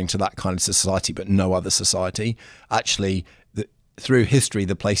ministering to that kind of society, but no other society. Actually, through history,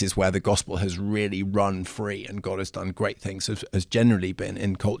 the places where the gospel has really run free and God has done great things has generally been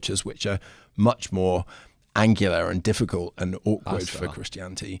in cultures which are much more angular and difficult and awkward for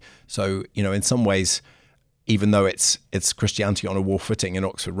Christianity. So, in some ways, even though it's Christianity on a war footing in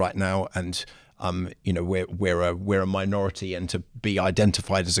Oxford right now, and we're a minority, and to be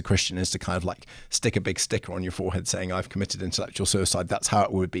identified as a Christian is to kind of like stick a big sticker on your forehead saying I've committed intellectual suicide. That's how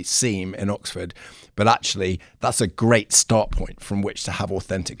it would seem in Oxford. But actually, that's a great start point from which to have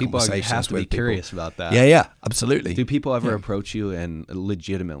authentic conversations. People have to be curious about that. Yeah, absolutely. Do people ever approach you and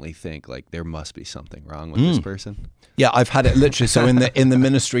legitimately think like there must be something wrong with this person? Yeah, I've had it literally. So in the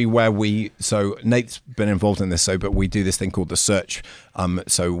ministry where Nate's been involved in this, but we do this thing called The Search,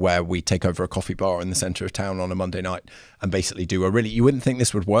 so where we take over a coffee bar in the center of town on a Monday night and basically do you wouldn't think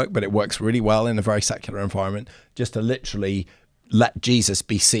this would work, but it works really well in a very secular environment, just to literally let Jesus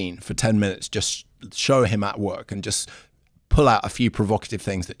be seen for 10 minutes, just show him at work and just pull out a few provocative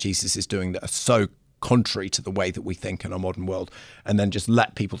things that Jesus is doing that are so contrary to the way that we think in our modern world, and then just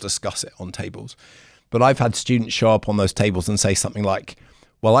let people discuss it on tables. But I've had students show up on those tables and say something like,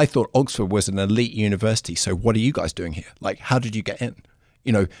 well, I thought Oxford was an elite university, so what are you guys doing here? Like, how did you get in?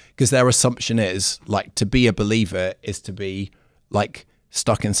 Because their assumption is, like, to be a believer is to be, like,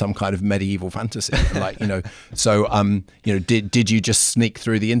 stuck in some kind of medieval fantasy. Like, did you just sneak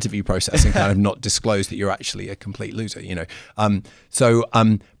through the interview process and kind of not disclose that you're actually a complete loser,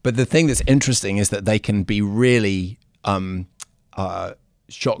 But the thing that's interesting is that they can be really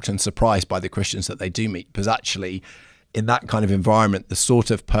shocked and surprised by the Christians that they do meet, because actually in that kind of environment, the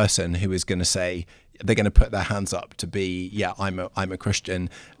sort of person who is going to say, they're going to put their hands up to be, I'm a Christian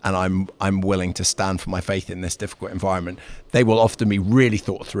and I'm willing to stand for my faith in this difficult environment. They will often be really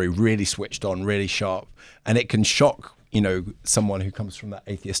thought through, really switched on, really sharp, and it can shock someone who comes from that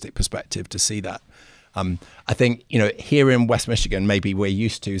atheistic perspective to see that. I think, here in West Michigan, maybe we're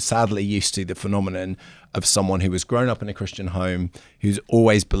sadly used to the phenomenon of someone who has grown up in a Christian home, who's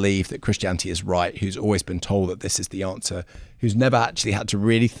always believed that Christianity is right, who's always been told that this is the answer, who's never actually had to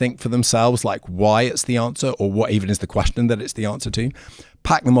really think for themselves, like why it's the answer or what even is the question that it's the answer to.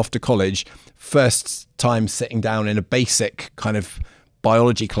 Pack them off to college, first time sitting down in a basic kind of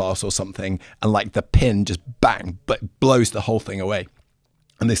biology class or something, and like the pin just bang, but blows the whole thing away.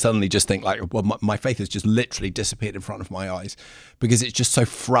 And they suddenly just think like, well, my faith has just literally disappeared in front of my eyes, because it's just so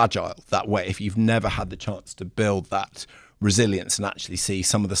fragile that way. If you've never had the chance to build that resilience and actually see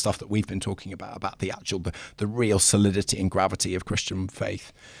some of the stuff that we've been talking about the real solidity and gravity of Christian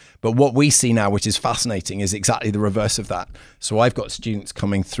faith. But what we see now, which is fascinating, is exactly the reverse of that. So I've got students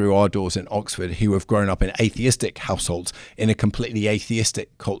coming through our doors in Oxford who have grown up in atheistic households, in a completely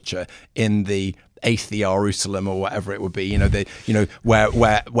atheistic culture, in the Athearusalem or whatever it would be,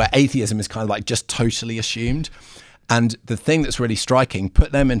 where atheism is kind of like just totally assumed. And the thing that's really striking,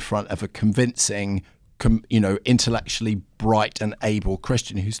 put them in front of a convincing, intellectually bright and able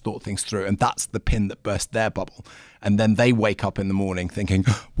Christian who's thought things through, and that's the pin that burst their bubble. And then they wake up in the morning thinking,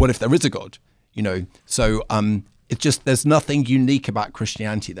 what if there is a God? So it's just, there's nothing unique about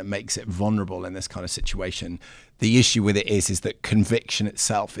Christianity that makes it vulnerable in this kind of situation. The issue with it is that conviction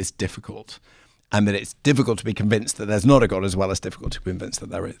itself is difficult. and that it's difficult to be convinced that there's not a God as well as difficult to be convinced that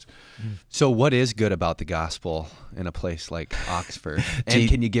there is. So what is good about the gospel in a place like Oxford? And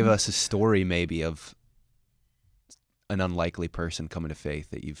can you give us a story maybe of an unlikely person coming to faith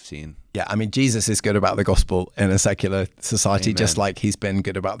that you've seen? Yeah, I mean, Jesus is good about the gospel in a secular society, Amen. just like he's been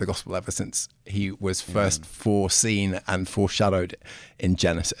good about the gospel ever since he was first foreseen and foreshadowed in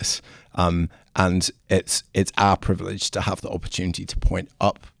Genesis. And it's our privilege to have the opportunity to point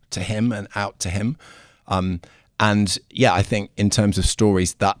up to him and out to him. And yeah, I think in terms of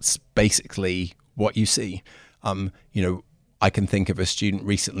stories, that's basically what you see. I can think of a student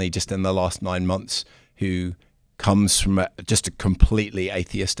recently, just in the last 9 months, who comes from just a completely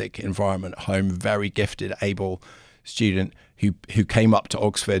atheistic environment home, very gifted, able student who came up to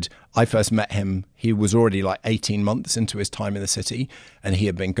Oxford. I first met him, he was already like 18 months into his time in the city, and he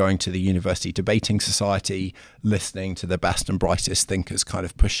had been going to the University Debating Society, listening to the best and brightest thinkers kind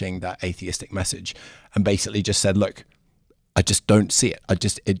of pushing that atheistic message, and basically just said, look, I just don't see it.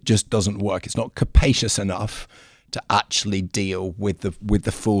 It just doesn't work. It's not capacious enough to actually deal with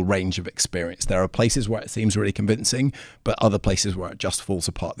the full range of experience. There are places where it seems really convincing, but other places where it just falls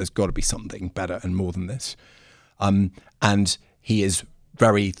apart. There's got to be something better and more than this. And he is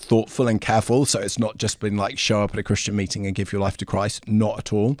very thoughtful and careful. So it's not just been like show up at a Christian meeting and give your life to Christ. Not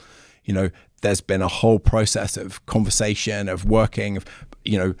at all. There's been a whole process of conversation, of working, of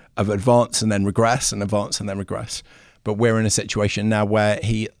advance and then regress and advance and then regress. But we're in a situation now where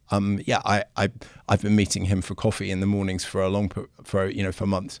he, I've been meeting him for coffee in the mornings for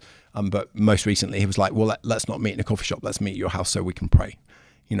months. But most recently he was like, well, let's not meet in a coffee shop. Let's meet at your house so we can pray.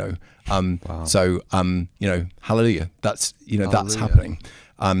 Wow. So, hallelujah. That's, that's happening.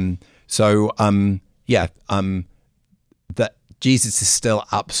 That Jesus is still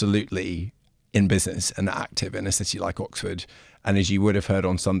absolutely in business and active in a city like Oxford. And as you would have heard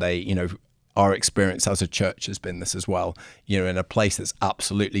on Sunday, our experience as a church has been this as well, in a place that's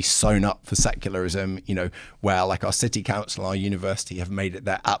absolutely sewn up for secularism, where like our city council, our university have made it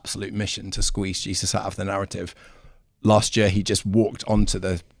their absolute mission to squeeze Jesus out of the narrative. Last year, he just walked onto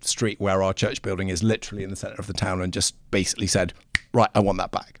the street where our church building is, literally in the center of the town, and just basically said, right, I want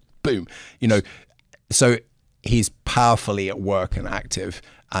that back. Boom. So he's powerfully at work and active.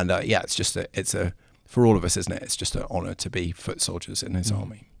 And it's for all of us, isn't it? It's just an honor to be foot soldiers in his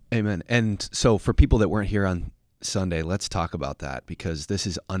army. Amen. And so for people that weren't here on Sunday, let's talk about that, because this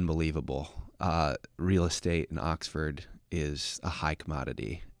is unbelievable. Real estate in Oxford is a high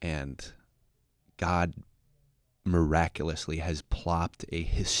commodity, and God miraculously has plopped a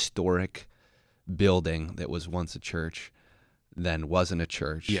historic building that was once a church, then wasn't a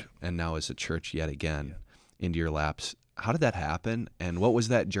church, and now is a church yet again into your laps. How did that happen? And what was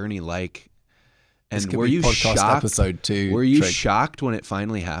that journey like? And were you shocked? Episode 2, were you Tryg. Shocked when it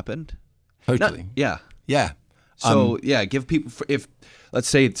finally happened? Totally. Yeah. So give people, if let's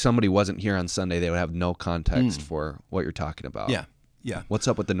say somebody wasn't here on Sunday, they would have no context for what you're talking about. Yeah. What's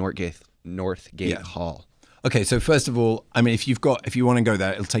up with the Northgate Hall? Okay, so first of all, I mean, if you want to go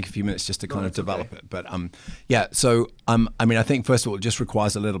there, it'll take a few minutes just to kind of develop it. But I think first of all, it just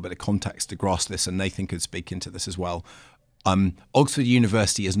requires a little bit of context to grasp this, and Nathan could speak into this as well. Oxford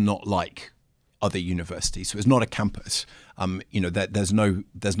University is not like other universities, so it's not a campus. There's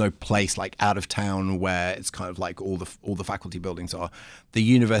no place like out of town where it's kind of like all the faculty buildings are. The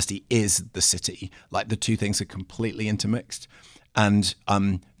university is the city. Like, the two things are completely intermixed. And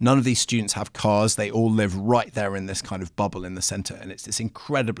none of these students have cars. They all live right there in this kind of bubble in the center. And it's this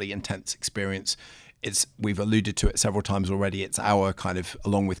incredibly intense experience. We've alluded to it several times already. It's our kind of,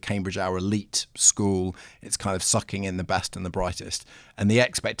 along with Cambridge, our elite school. It's kind of sucking in the best and the brightest. And the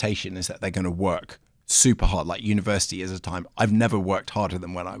expectation is that they're going to work super hard. Like, university is a time, I've never worked harder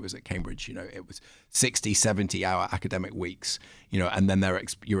than when I was at Cambridge. It was 60, 70 hour academic weeks, and then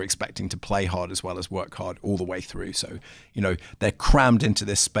you're expecting to play hard as well as work hard all the way through. So, they're crammed into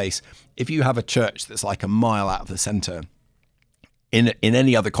this space. If you have a church that's like a mile out of the center, in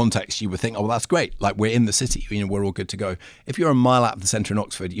any other context, you would think, oh, well, that's great. Like, we're in the city, we're all good to go. If you're a mile out of the center in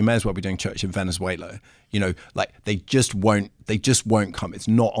Oxford, you may as well be doing church in Venezuela. Like, they just won't come. It's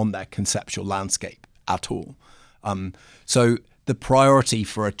not on their conceptual landscape at all. So the priority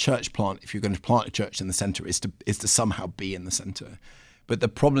for a church plant, if you're going to plant a church in the center, is to somehow be in the center. But the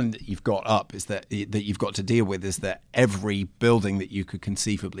problem that you've got that you've got to deal with is that every building that you could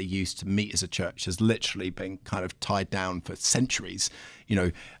conceivably use to meet as a church has literally been kind of tied down for centuries.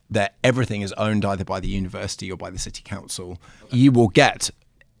 That everything is owned either by the university or by the city council. You will get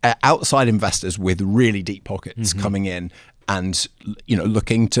outside investors with really deep pockets coming in and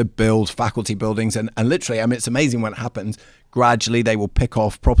looking to build faculty buildings, and literally, I mean, it's amazing when it happens. gradually they will pick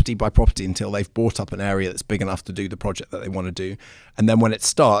off property by property until they've bought up an area that's big enough to do the project that they want to do. And then when it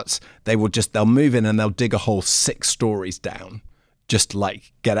starts, they'll move in and they'll dig a hole 6 stories down, just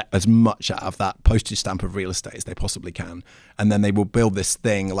like get as much out of that postage stamp of real estate as they possibly can. And then they will build this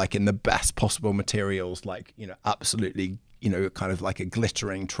thing like in the best possible materials, like, absolutely, kind of like a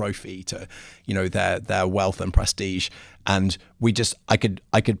glittering trophy to, their wealth and prestige. And I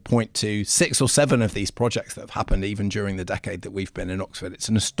could point to 6 or 7 of these projects that have happened even during the decade that we've been in Oxford. It's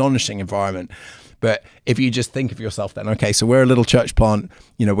an astonishing environment. But if you just think of yourself then, okay, so we're a little church plant,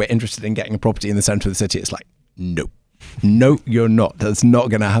 we're interested in getting a property in the center of the city. It's like, no, you're not. That's not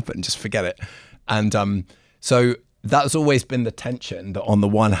going to happen. Just forget it. And so that's always been the tension, that on the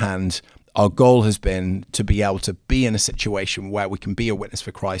one hand, our goal has been to be able to be in a situation where we can be a witness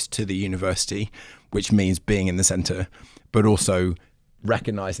for Christ to the university, which means being in the center, but also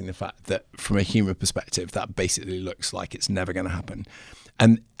recognizing the fact that from a human perspective, that basically looks like it's never going to happen.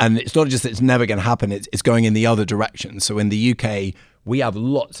 And it's not just that it's never going to happen, it's going in the other direction. So in the UK, we have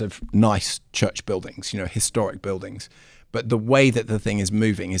lots of nice church buildings, historic buildings. But the way that the thing is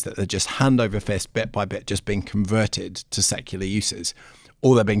moving is that they're just hand over fist, bit by bit, just being converted to secular uses.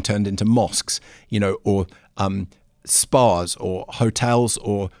 Or they're being turned into mosques, or spas or hotels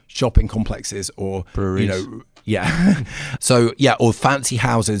or shopping complexes or breweries. So or fancy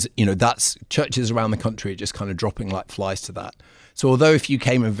houses. That's churches around the country are just kind of dropping like flies to that. So although if you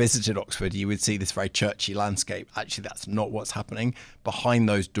came and visited Oxford, you would see this very churchy landscape, actually that's not what's happening. Behind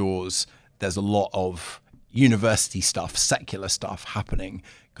those doors, there's a lot of university stuff, secular stuff happening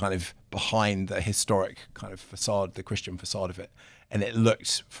kind of behind the historic kind of facade, the Christian facade of it. And it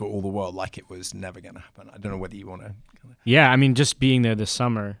looked for all the world like it was never going to happen. I don't know whether you want to... Yeah, I mean, just being there this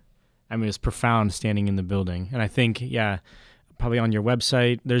summer, it was profound standing in the building. And I think, probably on your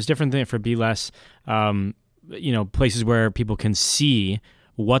website, there's different things for Be Less, places where people can see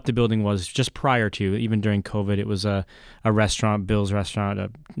what the building was just prior to, even during COVID. It was a restaurant, Bill's Restaurant,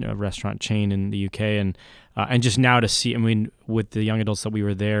 a restaurant chain in the UK. And just now to see, with the young adults that we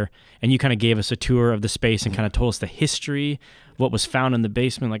were there, and you kind of gave us a tour of the space and kind of told us the history, what was found in the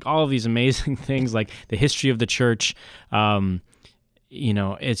basement, like all of these amazing things, like the history of the church.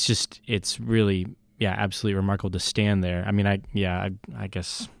 It's really, absolutely remarkable to stand there. I mean, I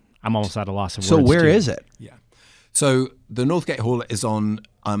guess I'm almost at a loss of words. So where is it? Yeah. So the Northgate Hall is on...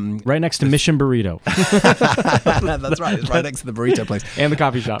 right next to Mission Burrito. That's right. It's right next to the burrito place. And the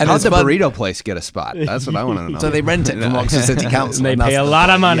coffee shop. And how'd the burrito place get a spot? That's what I want to know. So they rent it from Oxford City Council. And they pay a lot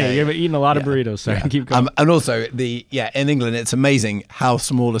of money. You're eating a lot of burritos, so keep going. And also, in England, it's amazing how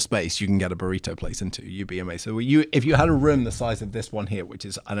small a space you can get a burrito place into. You'd be amazed. So if you had a room the size of this one here, which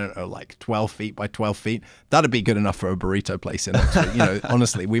is, I don't know, like 12 feet by 12 feet, that'd be good enough for a burrito place in Oxford.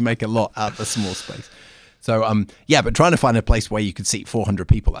 Honestly, we make a lot out of a small space. So, but trying to find a place where you could seat 400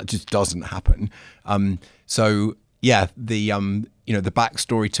 people, that just doesn't happen. The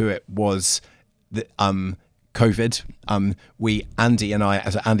backstory to it was that, COVID. Andy and I,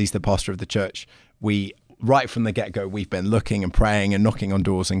 as Andy's the pastor of the church, right from the get-go, we've been looking and praying and knocking on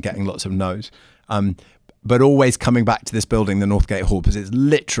doors and getting lots of no's. But always coming back to this building, the Northgate Hall, because it's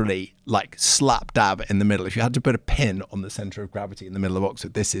literally like slap dab in the middle. If you had to put a pin on the centre of gravity in the middle of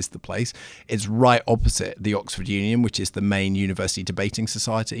Oxford, this is the place. It's right opposite the Oxford Union, which is the main university debating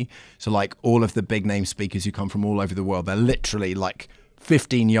society. So like all of the big name speakers who come from all over the world, they're literally like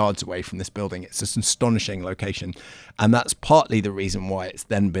 15 yards away from this building. It's just an astonishing location. And that's partly the reason why it's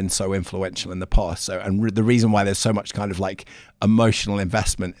then been so influential in the past. So, and the reason why there's so much kind of like emotional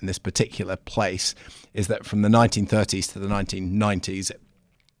investment in this particular place is that from the 1930s to the 1990s,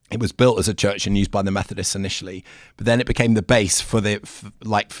 it was built as a church and used by the Methodists initially, but then it became the base for the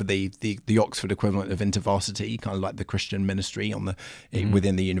Oxford equivalent of InterVarsity, kind of like the Christian ministry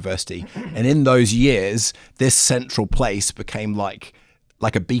within the university. And in those years, this central place became like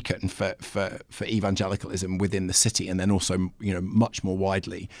a beacon for evangelicalism within the city, and then also much more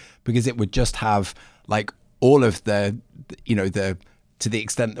widely, because it would just have like all of the to the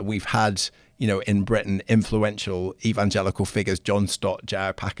extent that we've had in Britain influential evangelical figures, John Stott,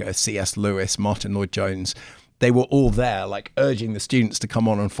 J.I. Packer, C.S. Lewis, Martin Lloyd-Jones, they were all there like urging the students to come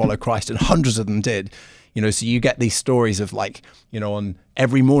on and follow Christ, and hundreds of them did. So you get these stories of like, on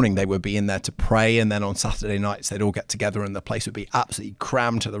every morning they would be in there to pray, and then on Saturday nights they'd all get together and the place would be absolutely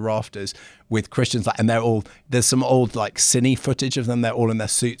crammed to the rafters with Christians. And there's some old like cine footage of them. They're all in their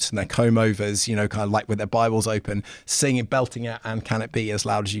suits and their comb overs, kind of like with their Bibles open, singing, belting out "And Can It Be" as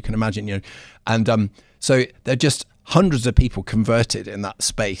loud as you can imagine, And so they're just hundreds of people converted in that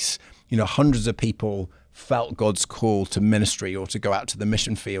space, hundreds of people felt God's call to ministry or to go out to the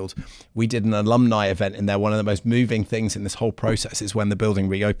mission field, we did an alumni event in there. One of the most moving things in this whole process is when the building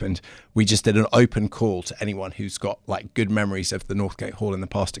reopened, we just did an open call to anyone who's got like good memories of the Northgate Hall in the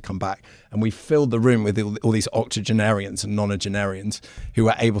past to come back. And we filled the room with all these octogenarians and nonagenarians who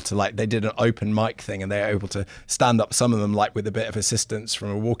were able to, like, they did an open mic thing and they were able to stand up, some of them like with a bit of assistance from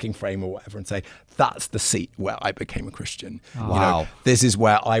a walking frame or whatever, and say, that's the seat where I became a Christian. Wow. You know, this is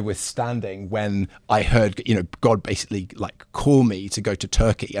where I was standing when I heard, you know, God basically like call me to go to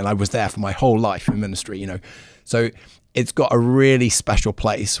Turkey, and I was there for my whole life in ministry, you know. So it's got a really special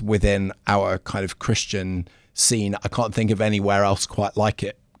place within our kind of Christian scene. I can't think of anywhere else quite like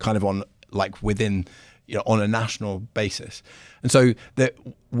it, kind of on like within, you know, on a national basis. And so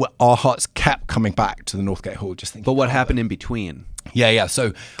our hearts kept coming back to the Northgate Hall, just thinking. But what happened in between? Yeah.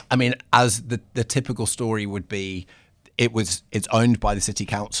 So, I mean, as the typical story would be, it's owned by the city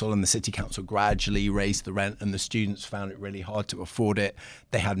council, and the city council gradually raised the rent, and the students found it really hard to afford it.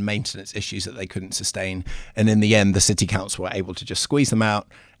 They had maintenance issues that they couldn't sustain. And in the end, the city council were able to just squeeze them out.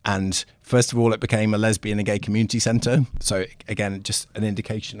 And first of all, it became a lesbian and gay community centre. So again, just an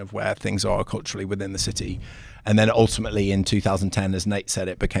indication of where things are culturally within the city. And then ultimately in 2010, as Nate said,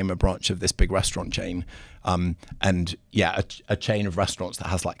 it became a branch of this big restaurant chain. And yeah, a chain of restaurants that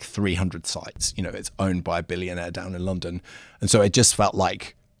has like 300 sites. You know, it's owned by a billionaire down in London. And so it just felt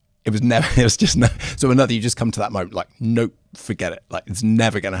like it was just no. So you just come to that moment like, nope, forget it. Like, it's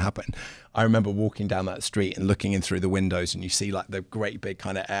never going to happen. I remember walking down that street and looking in through the windows, and you see like the great big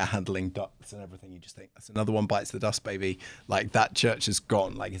kind of air handling ducts and everything. You just think, that's another one bites the dust, baby. Like, that church is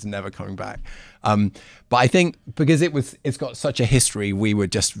gone. Like, it's never coming back. But I think because it's got such a history, we were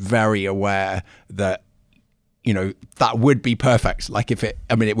just very aware that, you know, that would be perfect. Like,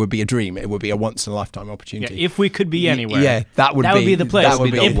 it would be a dream. It would be a once in a lifetime opportunity. Yeah, if we could be anywhere. Yeah, that would be the place. That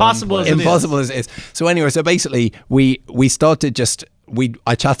would be impossible as it is. Impossible as it is. So anyway, so basically we started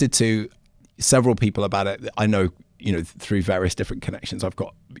I chatted to several people about it. I know, you know, through various different connections. I've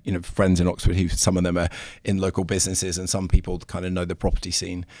got, you know, friends in Oxford who, some of them are in local businesses, and some people kind of know the property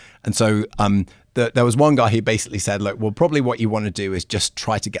scene. And so there was one guy who basically said, look, well, probably what you want to do is just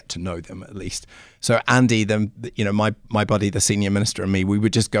try to get to know them at least. So Andy, you know, my buddy, the senior minister, and me, we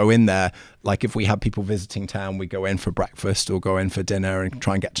would just go in there. Like, if we had people visiting town, we go in for breakfast or go in for dinner and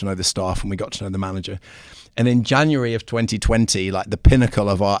try and get to know the staff, and we got to know the manager. And in January of 2020, like, the pinnacle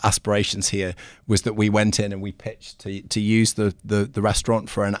of our aspirations here was that we went in and we pitched to use the restaurant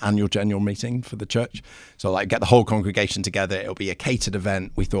for an annual general meeting for the church. So, like, get the whole congregation together. It'll be a catered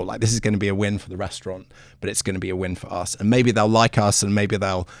event. We thought, like, this is going to be a win for the restaurant, but it's going to be a win for us. And maybe they'll like us, and maybe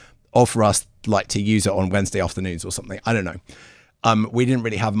they'll offer us, like, to use it on Wednesday afternoons or something. I don't know. We didn't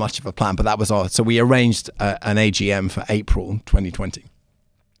really have much of a plan, but that was so we arranged an AGM for April 2020.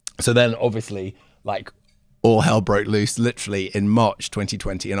 So then, obviously, like, all hell broke loose literally in March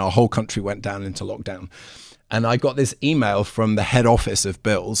 2020, and our whole country went down into lockdown. And I got this email from the head office of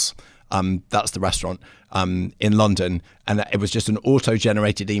Bill's, that's the restaurant, in London. And it was just an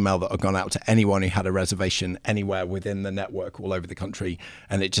auto-generated email that had gone out to anyone who had a reservation anywhere within the network all over the country.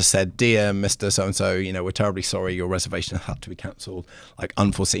 And it just said, dear Mr. So-and-so, you know, we're terribly sorry, your reservation has had to be cancelled. Like,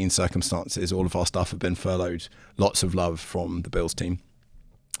 unforeseen circumstances, all of our staff have been furloughed. Lots of love from the Bill's team.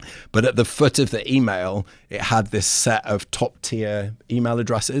 But at the foot of the email, it had this set of top tier email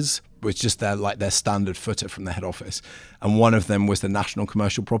addresses, which just their standard footer from the head office. And one of them was the National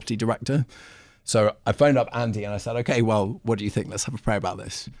Commercial Property Director. So I phoned up Andy and I said, okay, well, what do you think? Let's have a prayer about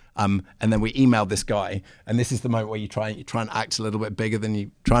this. And then we emailed this guy. And this is the moment where you try and act a little bit bigger than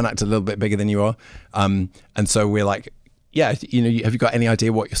you are. And so we're like, yeah, you know, have you got any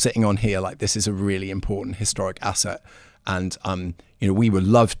idea what you're sitting on here? Like, this is a really important historic asset. And, you know, we would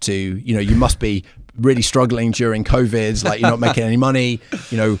love to, you know, you must be really struggling during COVID, like, you're not making any money.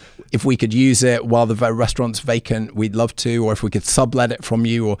 You know, if we could use it while the restaurant's vacant, we'd love to. Or if we could sublet it from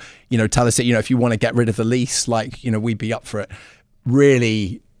you, or, you know, tell us that, you know, if you want to get rid of the lease, like, you know, we'd be up for it.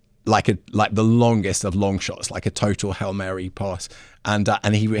 Really like the longest of long shots, like a total Hail Mary pass. And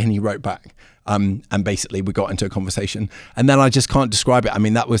he wrote back. And basically we got into a conversation, and then I just can't describe it. I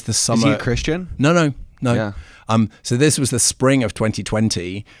mean, that was the summer. Is he a Christian? No. Yeah. So this was the spring of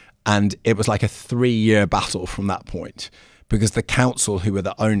 2020, and it was like a 3-year battle from that point, because the council, who were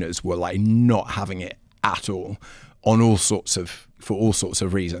the owners, were like not having it at all, for all sorts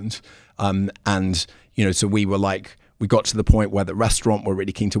of reasons. And, you know, so we got to the point where the restaurant were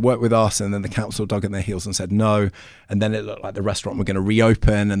really keen to work with us, and then the council dug in their heels and said no. And then it looked like the restaurant were going to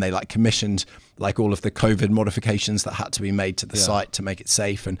reopen, and they like commissioned like all of the COVID modifications that had to be made to the site to make it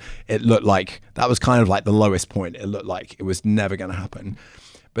safe. And it looked like that was kind of like the lowest point. It looked like it was never going to happen.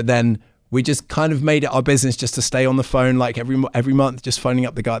 But then we just kind of made it our business just to stay on the phone, like every month, just phoning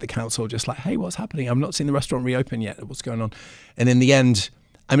up the guy at the council, just like, hey, what's happening? I've not seen the restaurant reopen yet. What's going on? And in the end,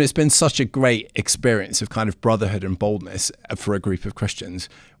 I mean, it's been such a great experience of kind of brotherhood and boldness for a group of Christians.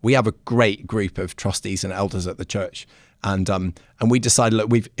 We have a great group of trustees and elders at the church. And we decided, look,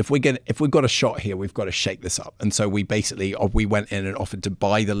 if we've got a shot here, we've got to shake this up. And so we went in and offered to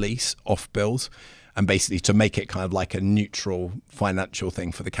buy the lease off bills, and basically to make it kind of like a neutral financial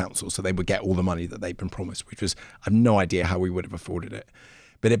thing for the council, so they would get all the money that they'd been promised, which was, I have no idea how we would have afforded it.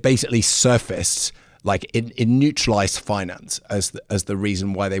 But it basically surfaced, like it neutralized finance as the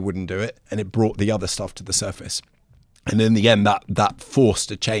reason why they wouldn't do it, and it brought the other stuff to the surface. And in the end, that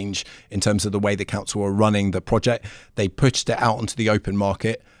forced a change in terms of the way the council were running the project. They pushed it out onto the open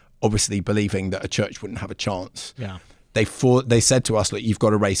market, obviously believing that a church wouldn't have a chance. Yeah. They said to us, look, you've got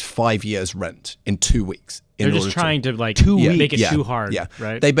to raise 5 years rent in 2 weeks. They're just trying to like make it too hard,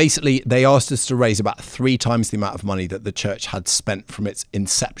 right? They asked us to raise about 3 times the amount of money that the church had spent from its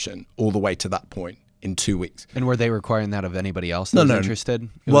inception all the way to that point in 2 weeks. And were they requiring that of anybody else that was interested?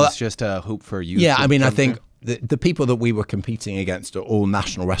 It was just a hoop for you. Yeah, I mean, I think the people that we were competing against are all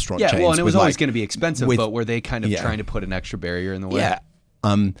national restaurant chains. Yeah, well, and it was always going to be expensive, but were they kind of trying to put an extra barrier in the way? Yeah.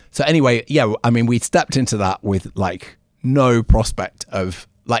 So anyway, I mean, we stepped into that with like no prospect of,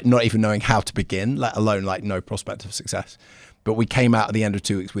 like, not even knowing how to begin, let alone like no prospect of success. But we came out at the end of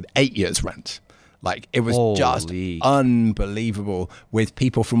 2 weeks with 8 years rent. Like, it was just unbelievable, with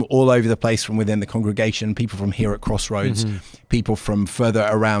people from all over the place from within the congregation, people from here at Crossroads, people from further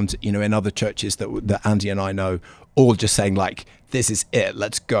around, in other churches that Andy and I know, all just saying like, this is it,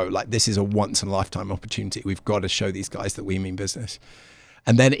 let's go. Like, this is a once in a lifetime opportunity. We've got to show these guys that we mean business.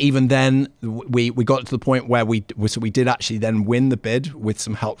 And then even then, we got to the point where we did actually then win the bid with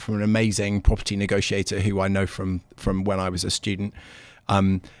some help from an amazing property negotiator who I know from when I was a student.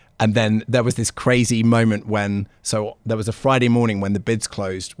 And then there was this crazy moment so there was a Friday morning when the bids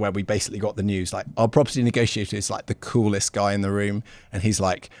closed, where we basically got the news, like, our property negotiator is like the coolest guy in the room. And he's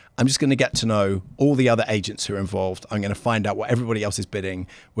like, I'm just going to get to know all the other agents who are involved. I'm going to find out what everybody else is bidding.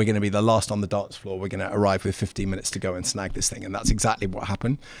 We're going to be the last on the dance floor. We're going to arrive with 15 minutes to go and snag this thing. And that's exactly what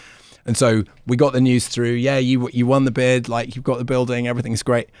happened. And so we got the news through, you won the bid, like, you've got the building, everything's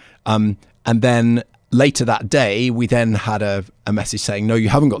great. And then later that day, we then had a message saying, no, you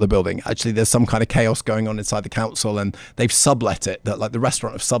haven't got the building. Actually, there's some kind of chaos going on inside the council, and they've sublet it, that like the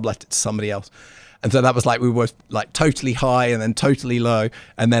restaurant have sublet it to somebody else. And so that was like, we were like totally high and then totally low.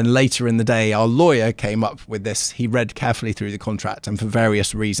 And then later in the day, our lawyer came up with this. He read carefully through the contract and for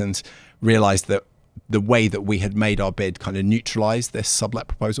various reasons realized that the way that we had made our bid kind of neutralized this sublet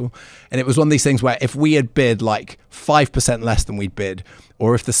proposal. And it was one of these things where if we had bid like 5% less than we'd bid,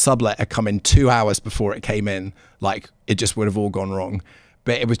 or if the sublet had come in 2 hours before it came in, like, it just would have all gone wrong.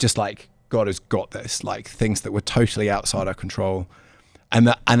 But it was just like, God has got this, like, things that were totally outside our control.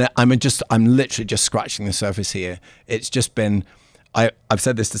 And I'm literally just scratching the surface here. It's just been, I've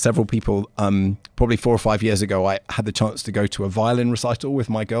said this to several people, probably 4 or 5 years ago, I had the chance to go to a violin recital with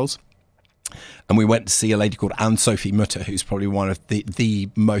my girls. And we went to see a lady called Anne-Sophie Mutter, who's probably one of the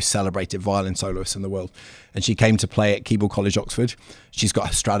most celebrated violin soloists in the world. And she came to play at Keble College, Oxford. She's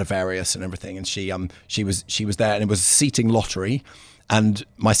got a Stradivarius and everything. And she was there, and it was a seating lottery. And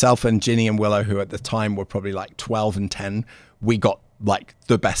myself and Ginny and Willow, who at the time were probably like 12 and 10, we got like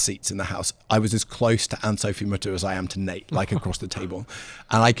the best seats in the house. I was as close to Anne-Sophie Mutter as I am to Nate, like across the table.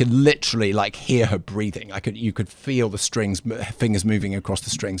 And I could literally like hear her breathing. You could feel the fingers moving across the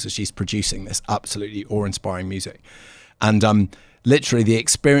strings as she's producing this absolutely awe-inspiring music. And literally the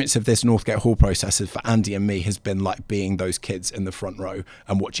experience of this Northgate Hall process for Andy and me has been like being those kids in the front row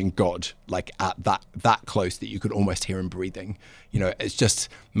and watching God like at that close that you could almost hear him breathing. It's just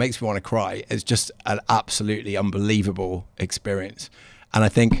makes me want to cry. It's just an absolutely unbelievable experience. And I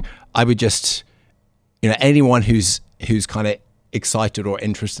think I would just, anyone who's kind of excited or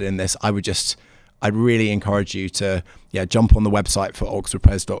interested in this, I'd really encourage you to jump on the website for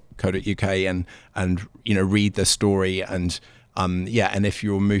oxfordpres.co.uk and read the story and and if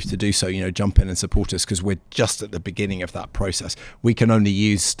you're moved to do so, jump in and support us, because we're just at the beginning of that process. We can only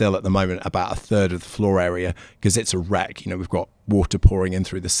use still at the moment about 1/3 of the floor area because it's a wreck. We've got water pouring in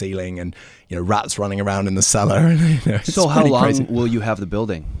through the ceiling and rats running around in the cellar. And, so how long crazy. Will you have the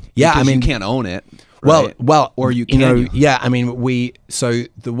building? Yeah, because you can't own it. Right? Well, or you can. So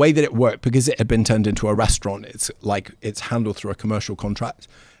the way that it worked, because it had been turned into a restaurant, it's handled through a commercial contract.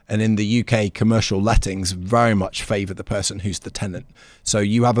 And in the UK, commercial lettings very much favour the person who's the tenant. So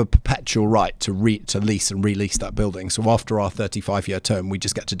you have a perpetual right to lease and release that building. So after our 35-year term, we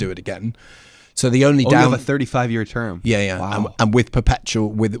just get to do it again. So the only you have a 35-year term. Yeah. Wow. And with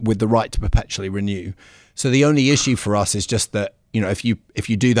the right to perpetually renew. So the only issue for us is just that, if you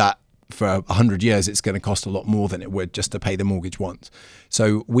do that for 100 years, it's going to cost a lot more than it would just to pay the mortgage once.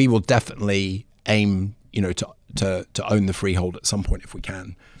 So we will definitely aim, to own the freehold at some point if we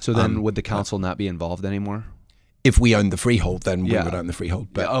can. So then would the council not be involved anymore? If we own the freehold, then we would own the freehold.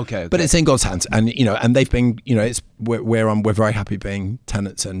 But okay. But it's in God's hands, and and they've been, we're very happy being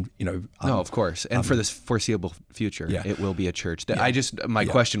tenants, and no, of course, and for this foreseeable future, it will be a church. My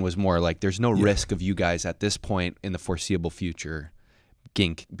question was more like, there's no risk of you guys at this point in the foreseeable future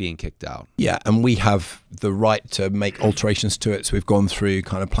being kicked out. Yeah, and we have the right to make alterations to it. So we've gone through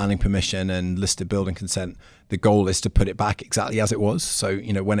kind of planning permission and listed building consent. The goal is to put it back exactly as it was. So,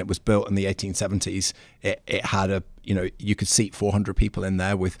 when it was built in the 1870s, it had you could seat 400 people in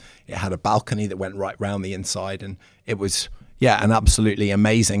there it had a balcony that went right round the inside. And it was, an absolutely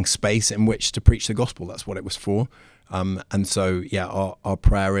amazing space in which to preach the gospel. That's what it was for. And so, our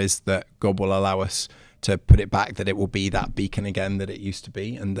prayer is that God will allow us to put it back, that it will be that beacon again that it used to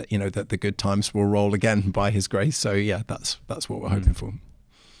be, and that that the good times will roll again by His grace. So that's what we're hoping for.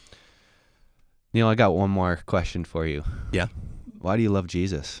 Neil, I got one more question for you. Yeah. Why do you love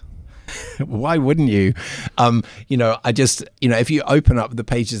Jesus? Why wouldn't you? I just if you open up the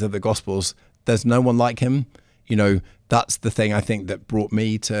pages of the Gospels, there's no one like Him. That's the thing I think that brought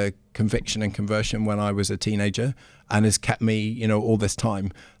me to conviction and conversion when I was a teenager, and has kept me all this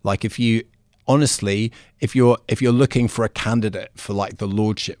time. Like if you're looking for a candidate for like the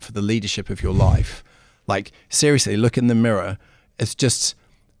lordship, for the leadership of your life, like seriously, look in the mirror. It's just,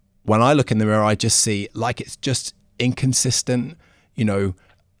 when I look in the mirror, I just see like it's just inconsistent,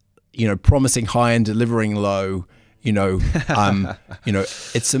 promising high and delivering low,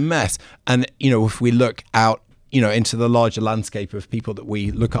 it's a mess. And if we look out, into the larger landscape of people that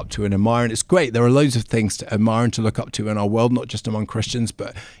we look up to and admire, and it's great. There are loads of things to admire and to look up to in our world, not just among Christians,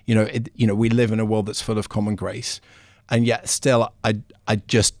 but we live in a world that's full of common grace, and yet still, I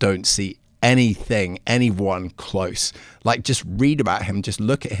just don't see anyone close. Like, just read about Him, just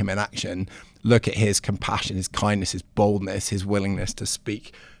look at Him in action, look at His compassion, His kindness, His boldness, His willingness to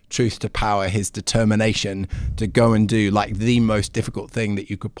speak truth to power, His determination to go and do like the most difficult thing that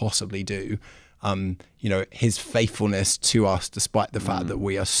you could possibly do. His faithfulness to us, despite the fact that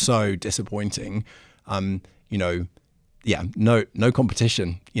we are so disappointing. No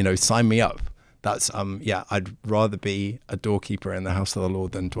competition. Sign me up. That's I'd rather be a doorkeeper in the house of the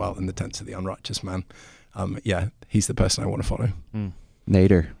Lord than dwell in the tents of the unrighteous man. He's the person I want to follow.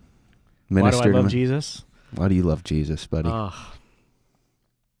 Nader, minister. Why do I love Jesus? Why do you love Jesus, buddy?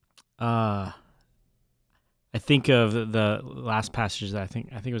 I think of the last passage that I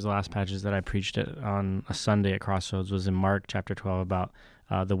think it was the last passage that I preached on a Sunday at Crossroads was in Mark chapter 12 about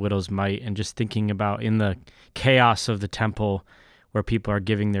the widow's mite, and just thinking about in the chaos of the temple where people are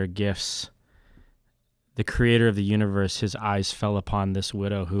giving their gifts, the creator of the universe, His eyes fell upon this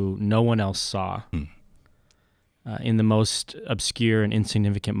widow who no one else saw in the most obscure and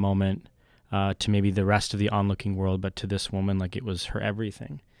insignificant moment to maybe the rest of the onlooking world, but to this woman, like it was her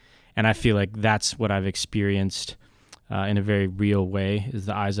everything. And I feel like that's what I've experienced in a very real way, is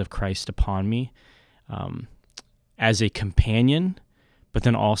the eyes of Christ upon me as a companion, but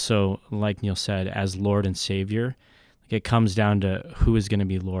then also, like Neil said, as Lord and Savior. Like, it comes down to who is going to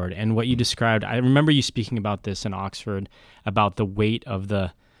be Lord. And what you described, I remember you speaking about this in Oxford, about the weight of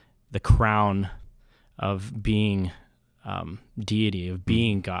the crown of being deity, of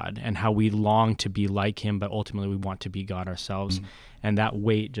being God, and how we long to be like Him, but ultimately we want to be God ourselves. And that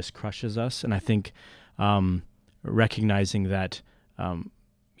weight just crushes us. And I think recognizing that,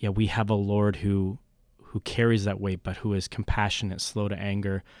 we have a Lord who carries that weight, but who is compassionate, slow to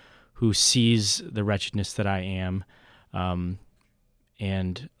anger, who sees the wretchedness that I am,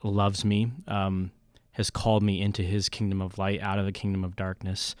 and loves me, has called me into His kingdom of light, out of the kingdom of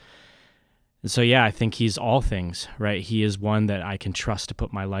darkness. And so, I think He's all things, right? He is one that I can trust to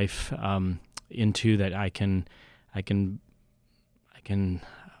put my life into, that I can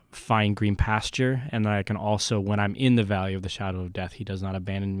find green pasture, and that I can also, when I'm in the valley of the shadow of death, He does not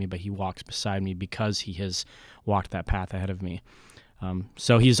abandon me, but He walks beside me because He has walked that path ahead of me.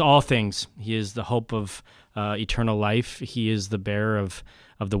 So He's all things. He is the hope of eternal life. He is the bearer of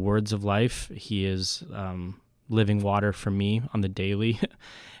the words of life. He is living water for me on the daily.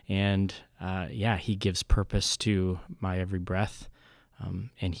 And He gives purpose to my every breath.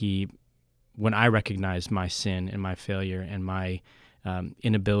 And when I recognize my sin and my failure and my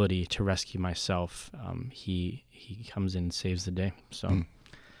inability to rescue myself, he comes in and saves the day. So,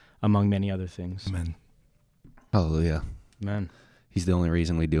 among many other things. Amen. Hallelujah. Amen. He's the only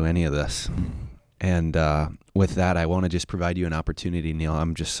reason we do any of this. And with that, I want to just provide you an opportunity, Neil.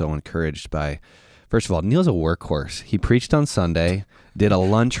 I'm just so encouraged by, first of all, Neil's a workhorse. He preached on Sunday, did a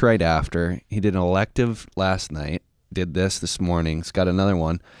lunch right after. He did an elective last night, did this morning. He's got another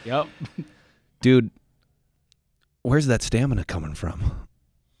one. Yep. Dude, where's that stamina coming from?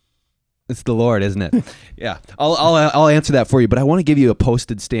 It's the Lord, isn't it? Yeah, I'll answer that for you, but I want to give you a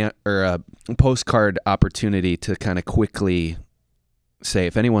postcard opportunity to kind of quickly say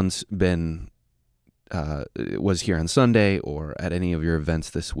if anyone's been was here on Sunday or at any of your events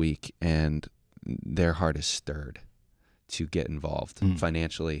this week and their heart is stirred to get involved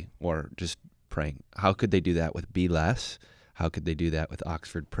financially or just praying. How could they do that with Be Less? How could they do that with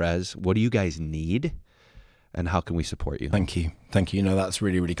Oxford Pres? What do you guys need? And how can we support you? Thank you. No, that's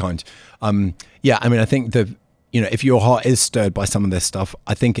really, really kind. Yeah, I mean, I think if your heart is stirred by some of this stuff,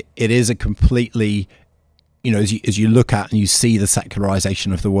 I think it is a completely, as you look at and you see the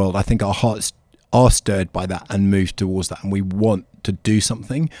secularization of the world, I think our hearts are stirred by that and move towards that, and we want to do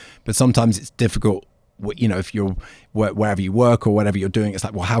something. But sometimes it's difficult, if you're wherever you work or whatever you're doing, it's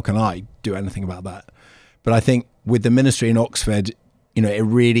like, well, how can I do anything about that? But I think with the ministry in Oxford, it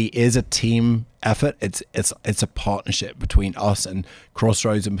really is a team effort. It's a partnership between us and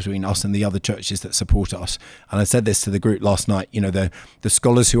Crossroads and between us and the other churches that support us. And I said this to the group last night, the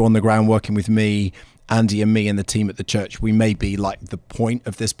scholars who are on the ground working with me, Andy and me and the team at the church, we may be like the point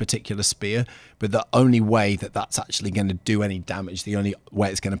of this particular spear, but the only way that that's actually going to do any damage, the only way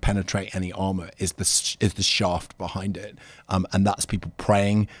it's going to penetrate any armor is the shaft behind it. And that's people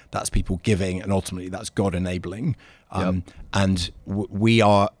praying, that's people giving, and ultimately that's God enabling. And we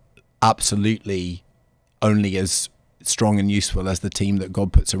are absolutely only as strong and useful as the team that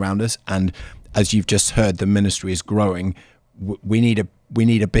God puts around us. And as you've just heard, the ministry is growing. We need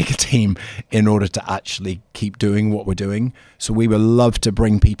a bigger team in order to actually keep doing what we're doing. So we would love to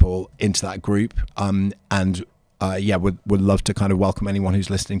bring people into that group. Would love to kind of welcome anyone who's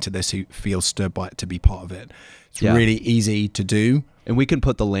listening to this who feels stirred by it to be part of it. It's really easy to do. And we can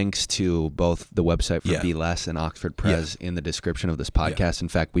put the links to both the website for Be Less and Oxford Pres in the description of this podcast. In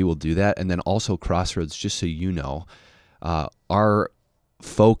fact, we will do that. And then also Crossroads, just so you know, our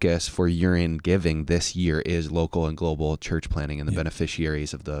focus for year-end giving this year is local and global church planting, and the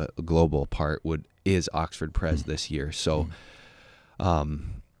beneficiaries of the global part is Oxford Pres this year. So,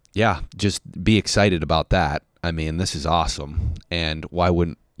 just be excited about that. I mean, this is awesome, and why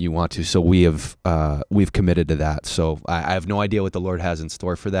wouldn't you want to? So we've committed to that. So I have no idea what the Lord has in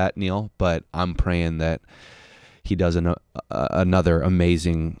store for that, Neil, but I'm praying that He does another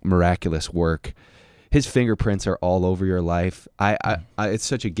amazing, miraculous work. His fingerprints are all over your life. It's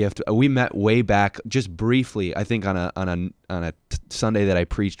such a gift. We met way back, just briefly, I think on a Sunday that I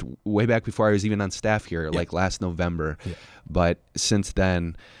preached way back before I was even on staff here, like last November. Yeah. But since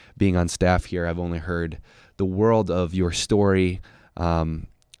then, being on staff here, I've only heard the world of your story,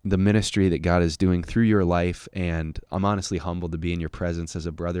 the ministry that God is doing through your life, and I'm honestly humbled to be in your presence as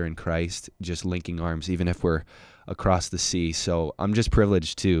a brother in Christ, just linking arms, even if we're across the sea. So I'm just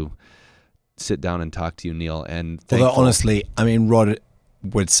privileged to sit down and talk to you, Neil. And although honestly, I mean, Rod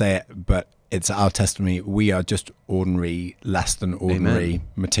would say it, but it's our testimony. We are just ordinary, less than ordinary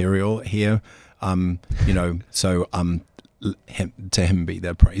material here. To him be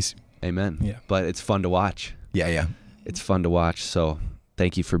their praise. Amen. Yeah. But it's fun to watch. Yeah. It's fun to watch. So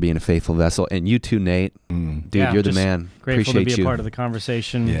thank you for being a faithful vessel. And you too, Nate. Dude, you're the man. Grateful Appreciate to be you. a part of the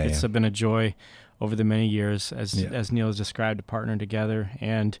conversation. It's been a joy over the many years, as Neil has described, to partner together.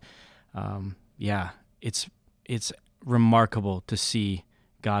 And it's remarkable to see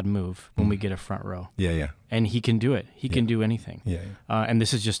God move when we get a front row. Yeah. And He can do it. He can do anything. And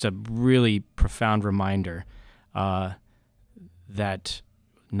this is just a really profound reminder that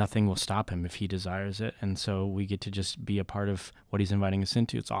nothing will stop Him if He desires it. And so we get to just be a part of what He's inviting us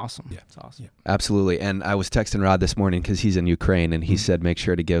into. It's awesome. Yeah. It's awesome. Yeah. Absolutely. And I was texting Rod this morning because he's in Ukraine, and he said, make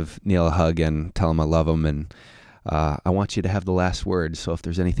sure to give Neil a hug and tell him I love him. And I want you to have the last word. So if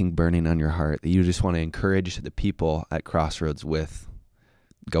there's anything burning on your heart that you just want to encourage the people at Crossroads with,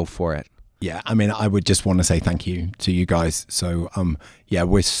 go for it. Yeah, I mean, I would just want to say thank you to you guys. So,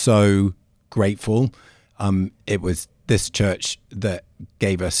 we're so grateful. It was this church that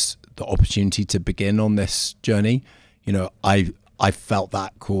gave us the opportunity to begin on this journey. I felt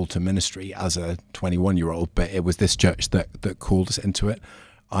that call to ministry as a 21-year-old, but it was this church that called us into it.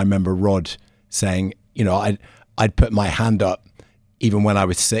 I remember Rod saying, I'd put my hand up even when I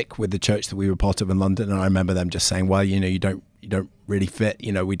was sick with the church that we were part of in London, and I remember them just saying, well, you don't really fit,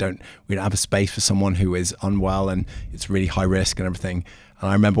 we don't have a space for someone who is unwell, and it's really high risk and everything. And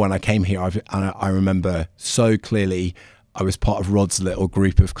I remember when I came here, I remember so clearly I was part of Rod's little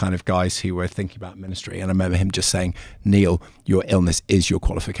group of kind of guys who were thinking about ministry. And I remember him just saying, Neil, your illness is your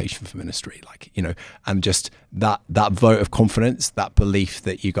qualification for ministry. Like, you know, and just that vote of confidence, that belief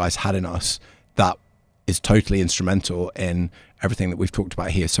that you guys had in us, that is totally instrumental in everything that we've talked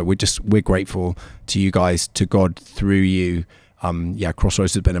about here. So we're grateful to you guys, to God through you.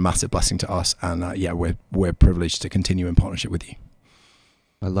 Crossroads has been a massive blessing to us, and we're privileged to continue in partnership with you.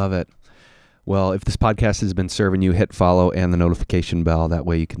 I love it. Well, if this podcast has been serving you, hit follow and the notification bell. That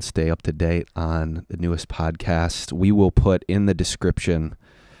way you can stay up to date on the newest podcast. We will put in the description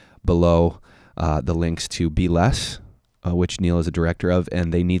below the links to Be Less, which Neil is a director of,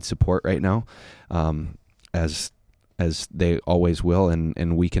 and they need support right now, as they always will,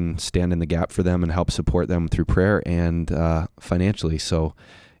 and we can stand in the gap for them and help support them through prayer and financially. So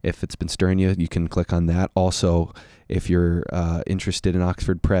if it's been stirring you, you can click on that. Also, if you're interested in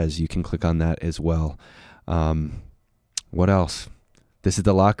Oxford Pres, you can click on that as well. What else? This is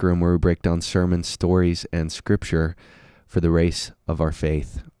The Locker Room, where we break down sermons, stories, and scripture for the race of our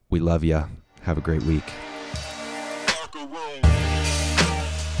faith. We love you. Have a great week.